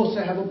supposed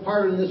to have a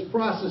part in this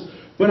process.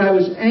 But I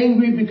was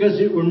angry because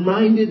it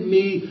reminded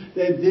me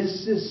that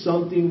this is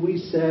something we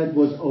said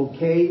was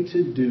okay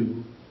to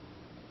do.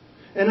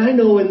 And I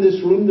know in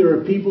this room there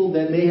are people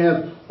that may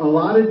have a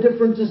lot of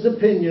differences of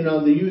opinion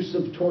on the use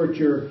of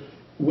torture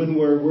when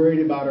we're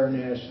worried about our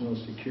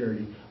national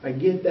security. I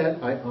get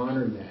that. I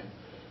honor that.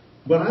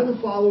 But I'm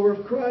a follower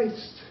of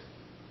Christ.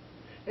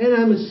 And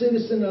I'm a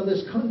citizen of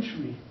this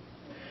country.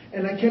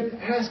 And I kept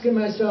asking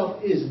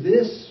myself, is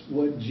this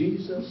what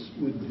Jesus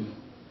would do?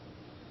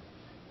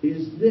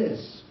 Is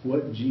this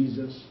what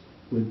Jesus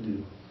would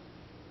do?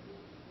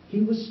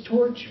 He was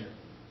tortured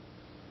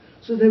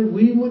so that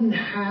we wouldn't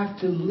have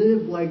to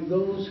live like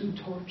those who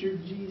tortured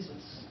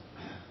Jesus.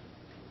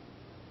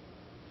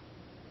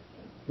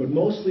 But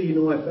mostly,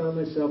 I found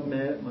myself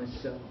mad at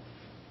myself.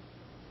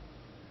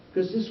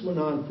 Because this went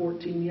on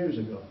 14 years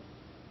ago.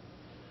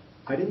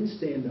 I didn't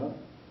stand up.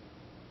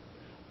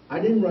 I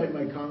didn't write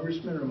my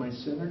congressman or my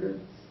senator.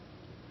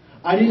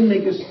 I didn't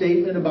make a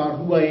statement about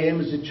who I am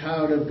as a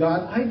child of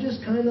God. I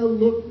just kind of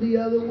looked the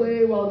other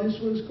way while this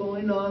was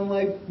going on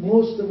like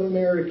most of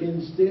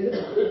Americans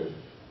did.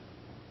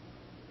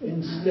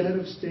 Instead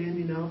of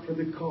standing out for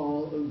the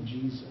call of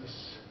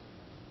Jesus.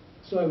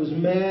 So I was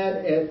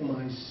mad at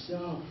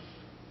myself.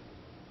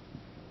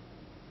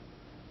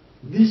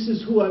 This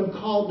is who I'm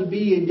called to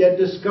be, and yet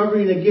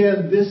discovering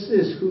again, this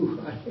is who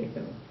I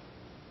am.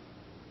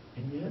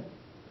 And yet,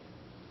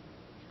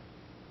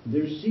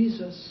 there's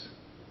Jesus.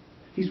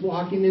 He's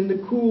walking in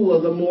the cool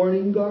of the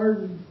morning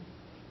garden.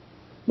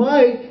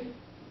 Mike,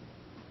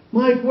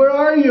 where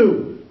are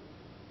you?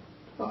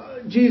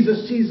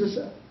 Jesus,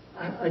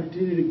 I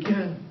did it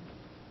again.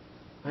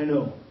 I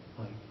know,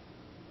 Mike.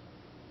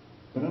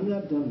 But I'm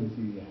not done with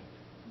you yet.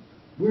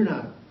 We're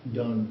not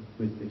done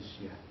with this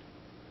yet.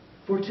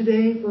 For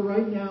today, for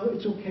right now,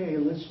 it's okay.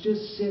 Let's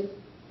just sit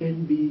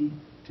and be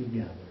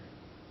together.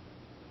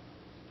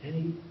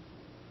 And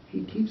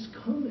he keeps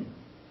coming.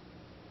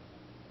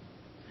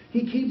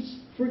 He keeps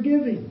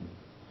forgiving.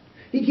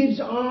 He keeps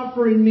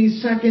offering me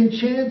second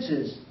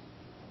chances.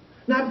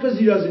 Not because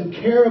He doesn't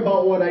care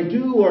about what I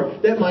do or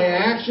that my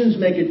actions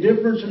make a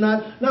difference or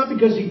not. Not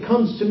because He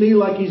comes to me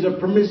like He's a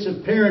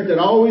permissive parent that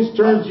always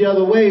turns the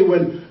other way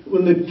when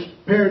the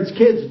parent's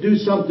kids do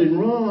something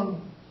wrong.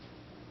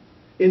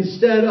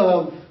 Instead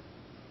of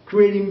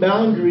creating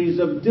boundaries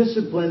of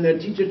discipline that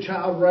teach a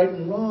child right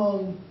and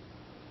wrong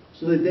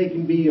so that they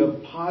can be a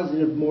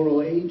positive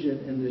moral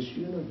agent in this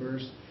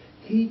universe,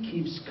 He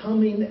keeps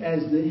coming,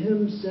 as the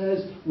hymn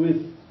says,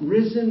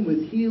 risen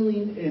with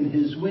healing in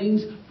His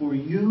wings for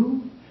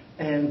you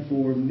and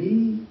for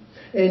me.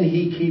 And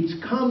He keeps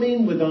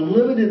coming with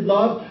unlimited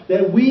love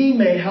that we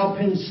may help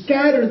Him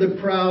scatter the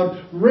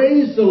proud,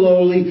 raise the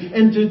lowly,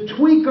 and to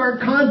tweak our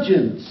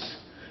conscience.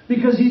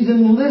 Because He's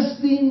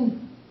enlisting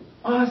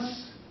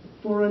us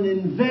for an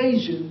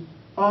invasion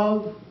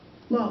of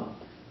love.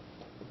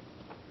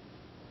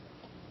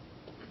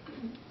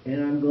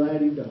 And I'm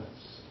glad He does.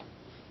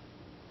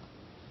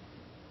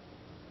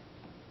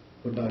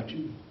 What about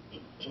you?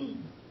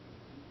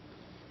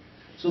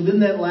 So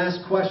then that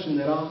last question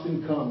that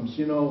often comes,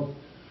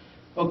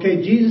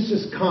 okay, Jesus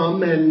has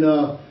come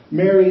and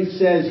Mary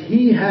says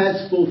He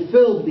has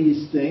fulfilled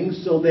these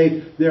things, so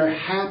they're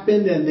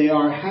happened and they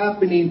are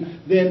happening.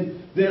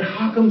 Then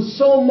how come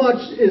so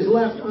much is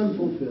left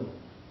unfulfilled?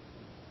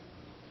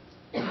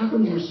 How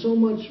come there's so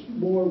much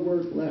more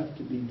work left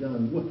to be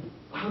done?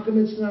 How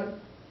come it's not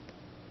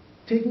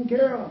taken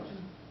care of?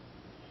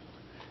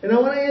 And I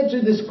want to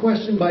answer this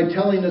question by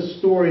telling a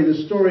story,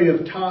 the story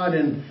of Todd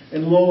and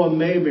Loa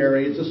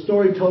Mayberry. It's a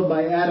story told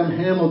by Adam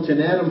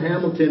Hamilton. Adam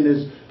Hamilton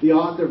is the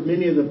author of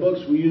many of the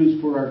books we use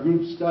for our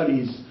group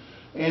studies.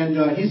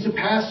 And he's the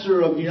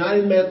pastor of the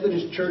United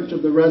Methodist Church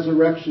of the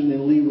Resurrection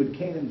in Leawood,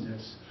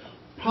 Kansas.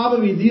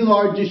 Probably the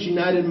largest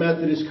United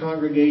Methodist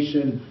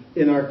congregation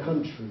in our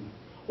country.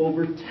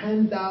 Over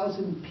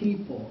 10,000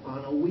 people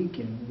on a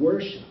weekend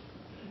worship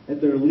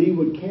at their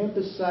Leawood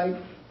campus site,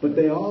 but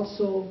they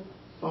also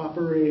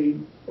operate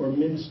or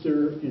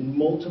minister in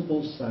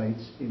multiple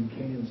sites in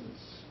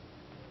Kansas.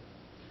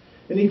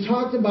 And he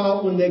talked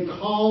about when they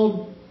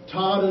called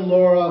Todd and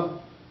Laura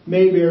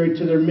Mayberry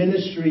to their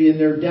ministry in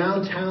their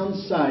downtown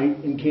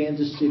site in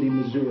Kansas City,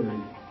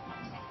 Missouri.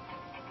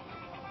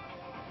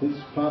 This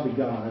is probably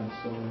God,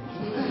 so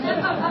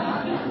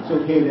it's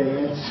okay to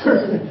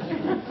answer.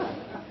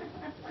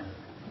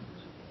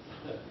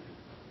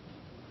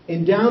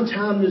 In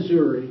downtown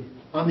Missouri,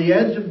 on the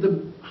edge of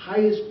the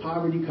highest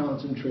poverty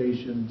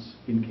concentrations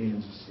in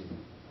Kansas City.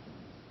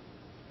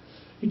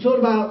 He told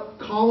about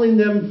calling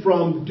them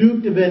from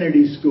Duke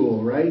Divinity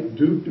School, right?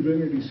 Duke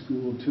Divinity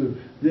School, to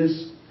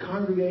this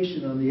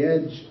congregation on the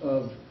edge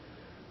of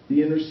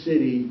the inner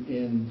city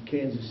in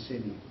Kansas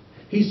City.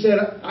 He said,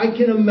 I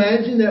can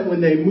imagine that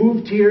when they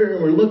moved here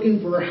and were looking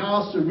for a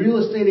house, the real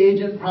estate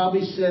agent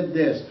probably said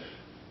this: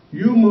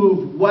 you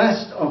move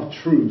west of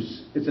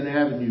Truce. It's an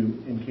avenue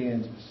in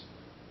Kansas.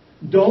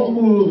 Don't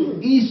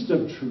move east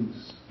of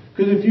Truce.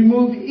 Because if you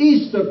move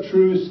east of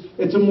Truce,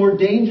 it's a more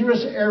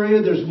dangerous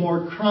area, there's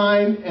more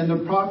crime, and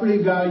the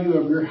property value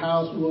of your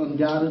house will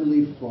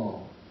undoubtedly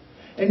fall.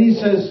 And he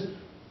says,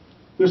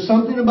 there's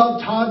something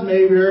about Todd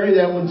Mayberry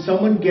that when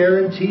someone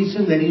guarantees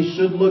him that he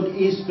should look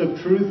east of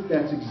truth,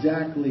 that's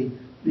exactly,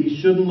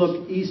 he shouldn't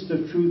look east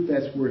of truth,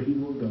 that's where he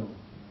will go.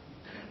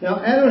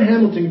 Now, Adam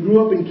Hamilton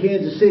grew up in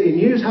Kansas City, and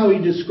here's how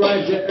he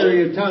describes that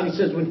area of town. He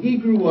says when he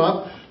grew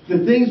up,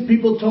 the things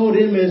people told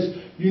him is,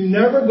 you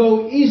never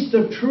go east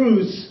of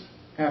Truce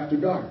after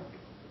dark.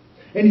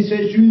 And he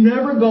says, you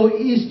never go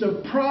east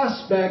of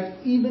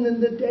Prospect even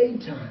in the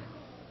daytime.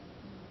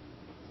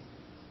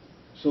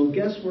 So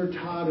guess where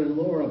Todd and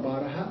Laura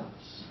bought a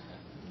house?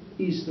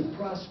 East of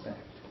Prospect.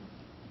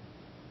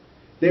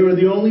 They were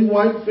the only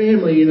white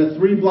family in a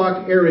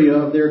 3-block area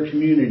of their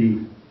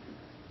community.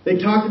 They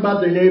talked about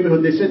their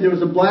neighborhood. They said there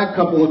was a black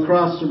couple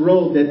across the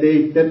road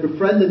that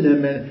befriended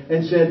them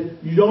and said,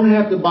 you don't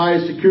have to buy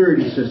a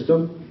security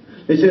system.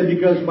 They said,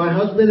 because my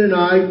husband and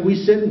I, we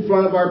sit in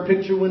front of our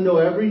picture window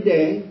every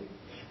day,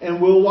 and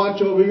we'll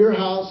watch over your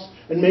house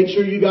and make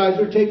sure you guys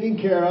are taken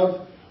care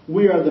of.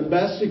 We are the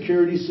best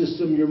security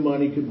system your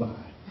money could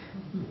buy.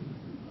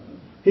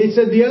 He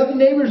said, the other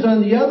neighbors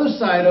on the other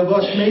side of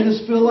us made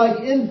us feel like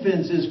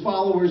infants as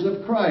followers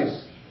of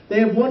Christ. They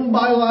have one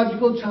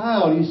biological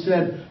child, he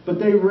said, but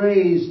they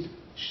raised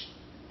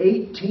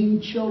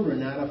 18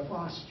 children out of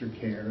foster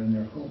care in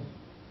their home.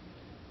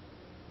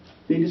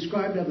 They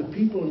described how the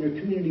people in their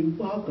community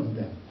welcomed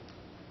them.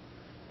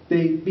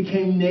 They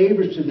became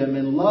neighbors to them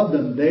and loved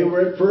them. They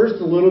were at first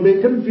a little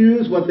bit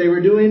confused what they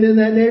were doing in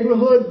that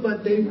neighborhood,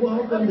 but they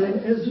welcomed them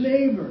as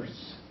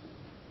neighbors.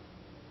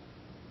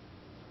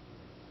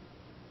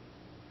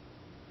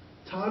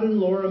 Todd and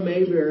Laura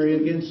Mayberry,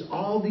 against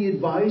all the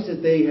advice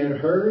that they had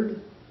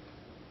heard,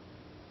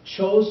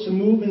 chose to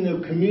move in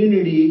the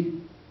community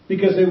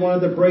because they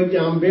wanted to break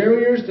down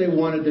barriers, they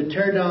wanted to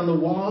tear down the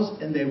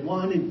walls, and they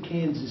wanted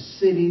Kansas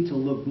City to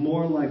look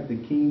more like the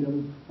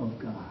kingdom of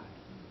God.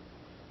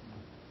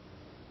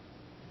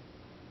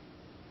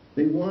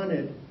 They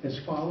wanted, as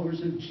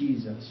followers of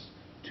Jesus,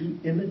 to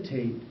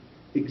imitate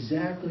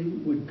exactly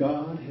what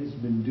God has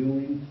been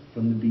doing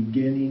from the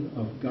beginning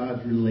of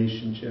God's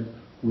relationship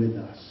with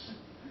us.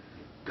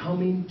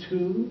 Coming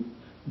to,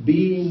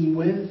 being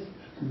with,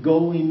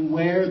 going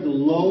where the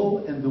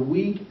low and the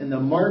weak and the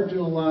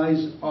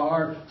marginalized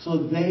are,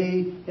 so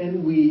they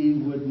and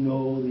we would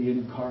know the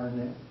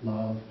incarnate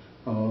love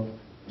of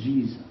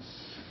Jesus.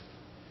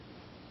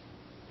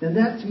 And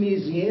that to me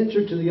is the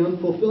answer to the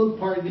unfulfilled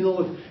part. You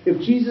know,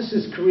 if Jesus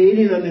is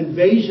creating an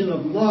invasion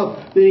of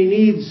love, then he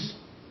needs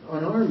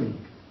an army,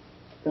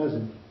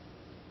 doesn't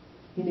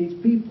he? He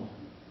needs people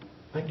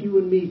like you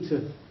and me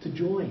to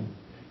join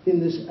in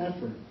this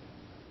effort.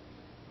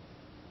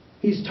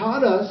 He's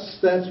taught us,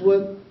 that's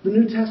what the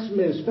New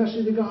Testament,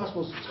 especially the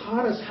Gospels,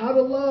 taught us how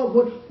to love,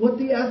 what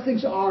the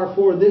ethics are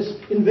for this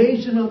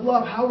invasion of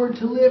love, how we're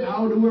to live,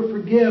 how we're to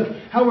forgive,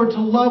 how we're to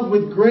love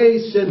with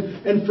grace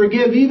and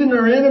forgive even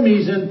our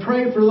enemies and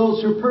pray for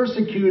those who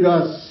persecute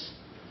us.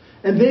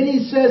 And then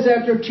he says,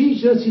 after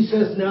teaching us, he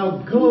says,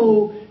 now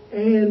go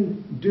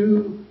and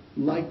do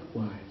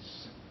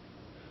likewise.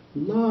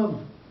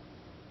 Love,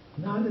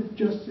 not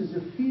just as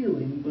a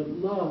feeling, but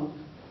love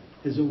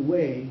as a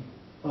way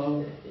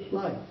of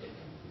life,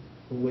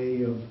 a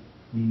way of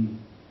being.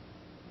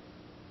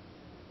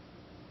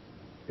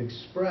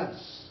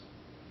 Express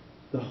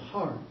the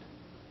heart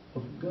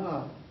of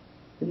God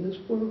in this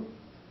world.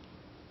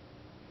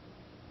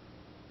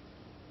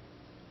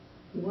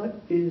 What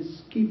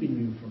is keeping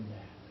you from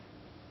that?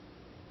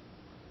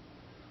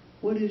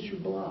 What is your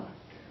block?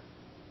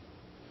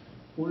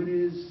 What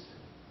is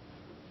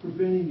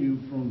preventing you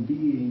from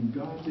being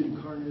God's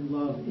incarnate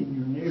love in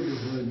your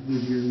neighborhood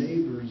with your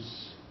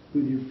neighbors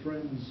with your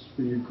friends,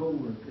 with your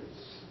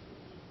co-workers?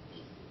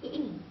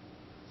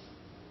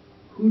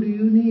 Who do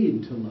you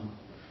need to love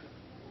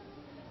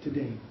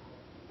today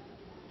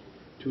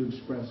to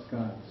express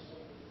God's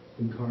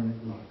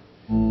incarnate love?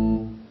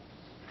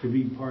 To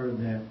be part of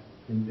that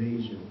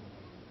invasion?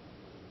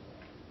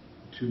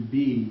 To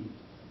be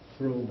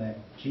throwback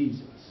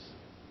Jesus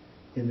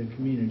in the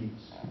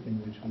communities in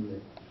which we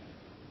live?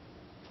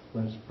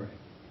 Let us pray.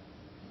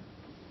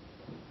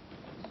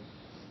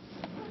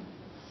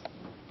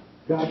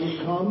 God, we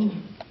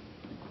come.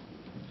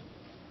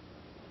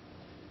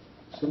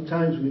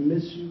 Sometimes we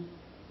miss you.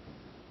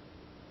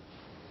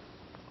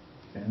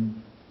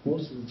 And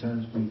most of the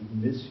times we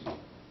miss you.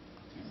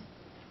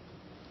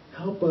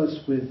 Help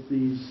us with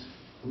these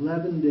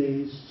 11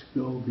 days to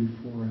go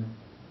before a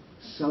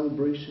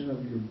celebration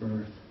of your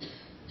birth.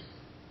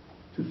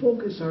 To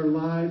focus our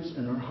lives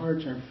and our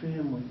hearts, our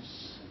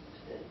families,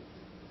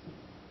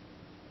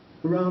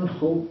 around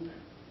hope.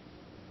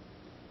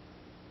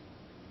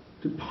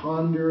 To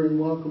ponder and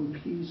welcome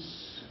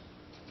peace.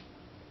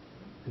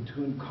 And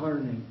to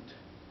incarnate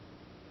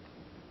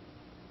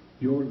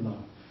your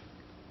love.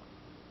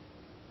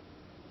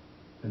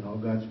 And all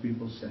God's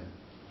people said,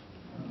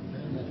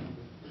 Amen.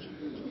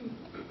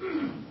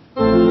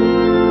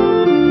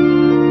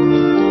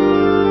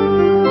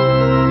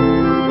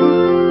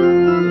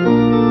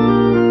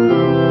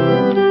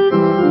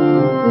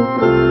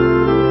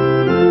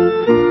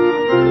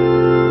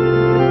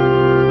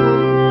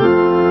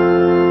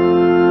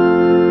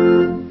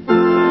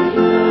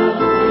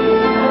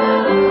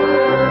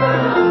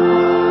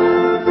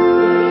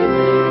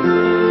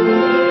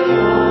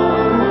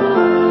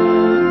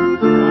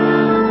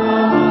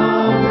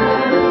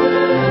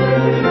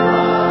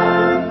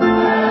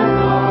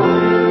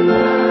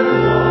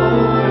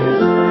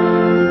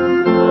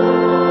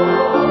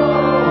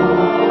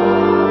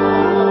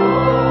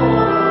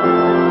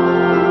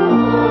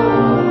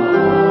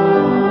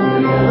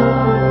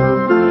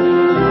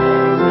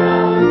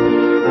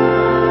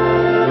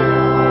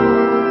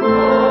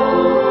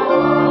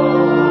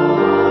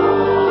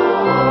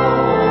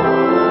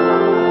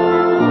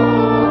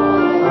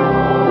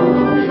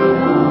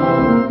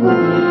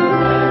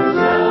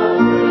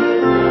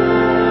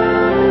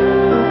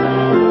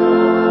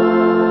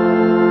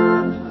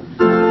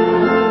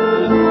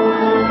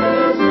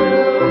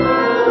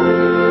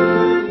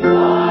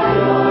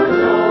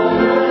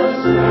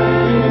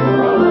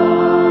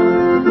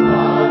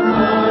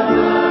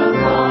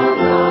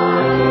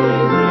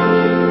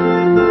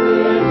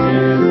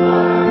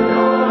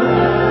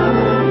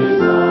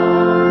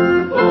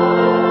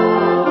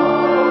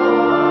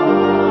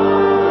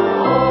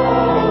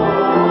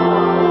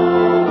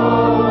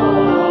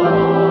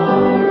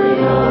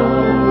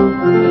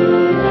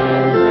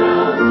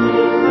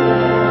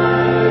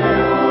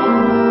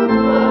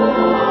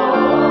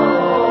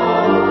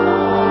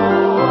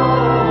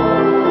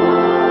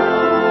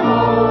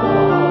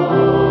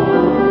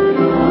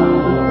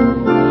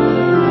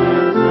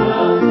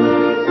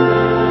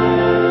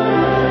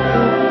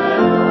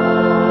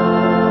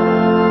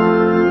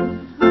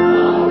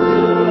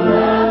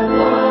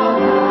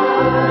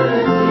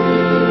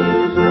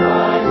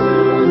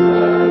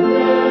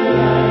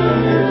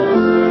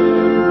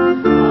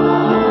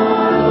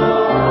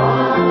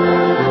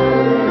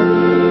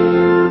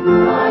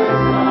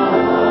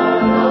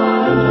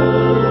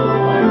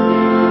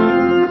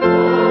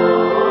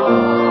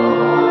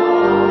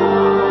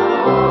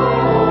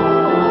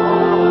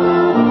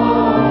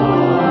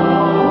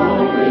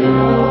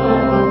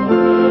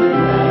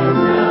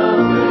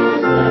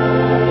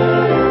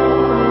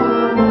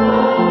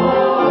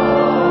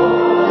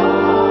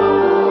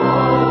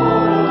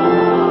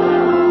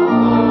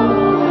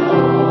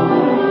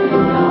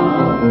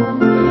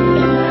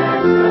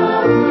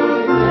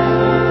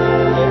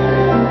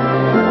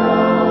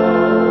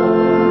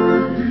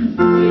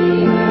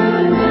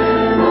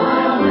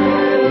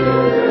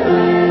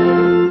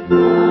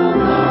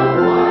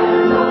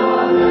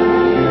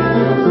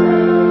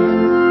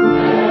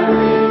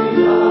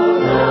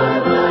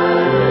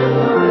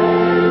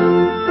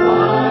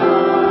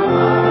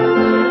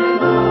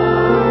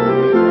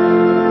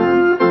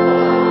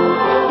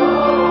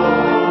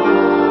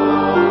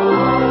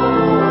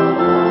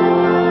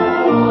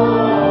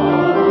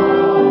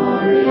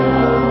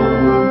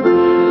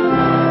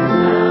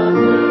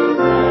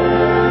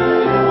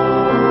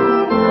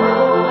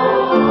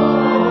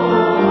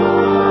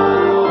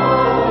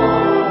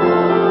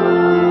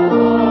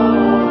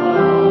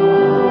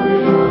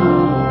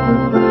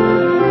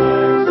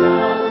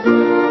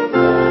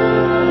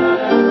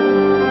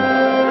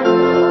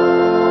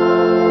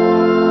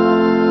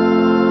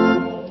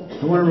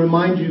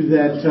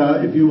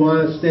 If you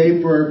want to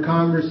stay for our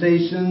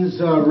conversations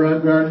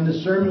regarding the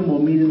sermon,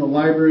 we'll meet in the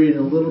library in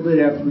a little bit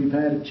after we've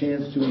had a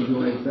chance to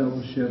enjoy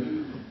fellowship.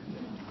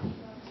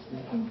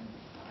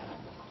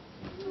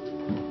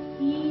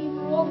 He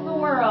rules the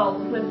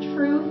world with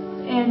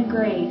truth and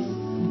grace,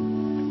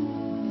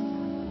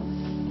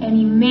 and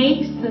he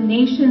makes the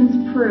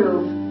nations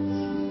prove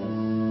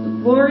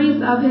the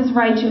glories of his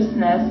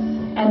righteousness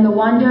and the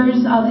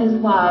wonders of his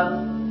love,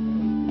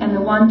 and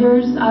the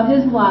wonders of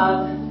his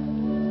love,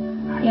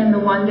 and the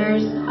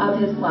wonders of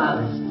his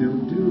love. Still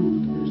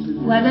do.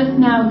 Let us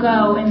now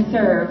go and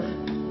serve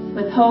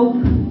with hope,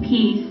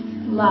 peace,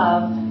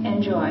 love,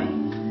 and joy.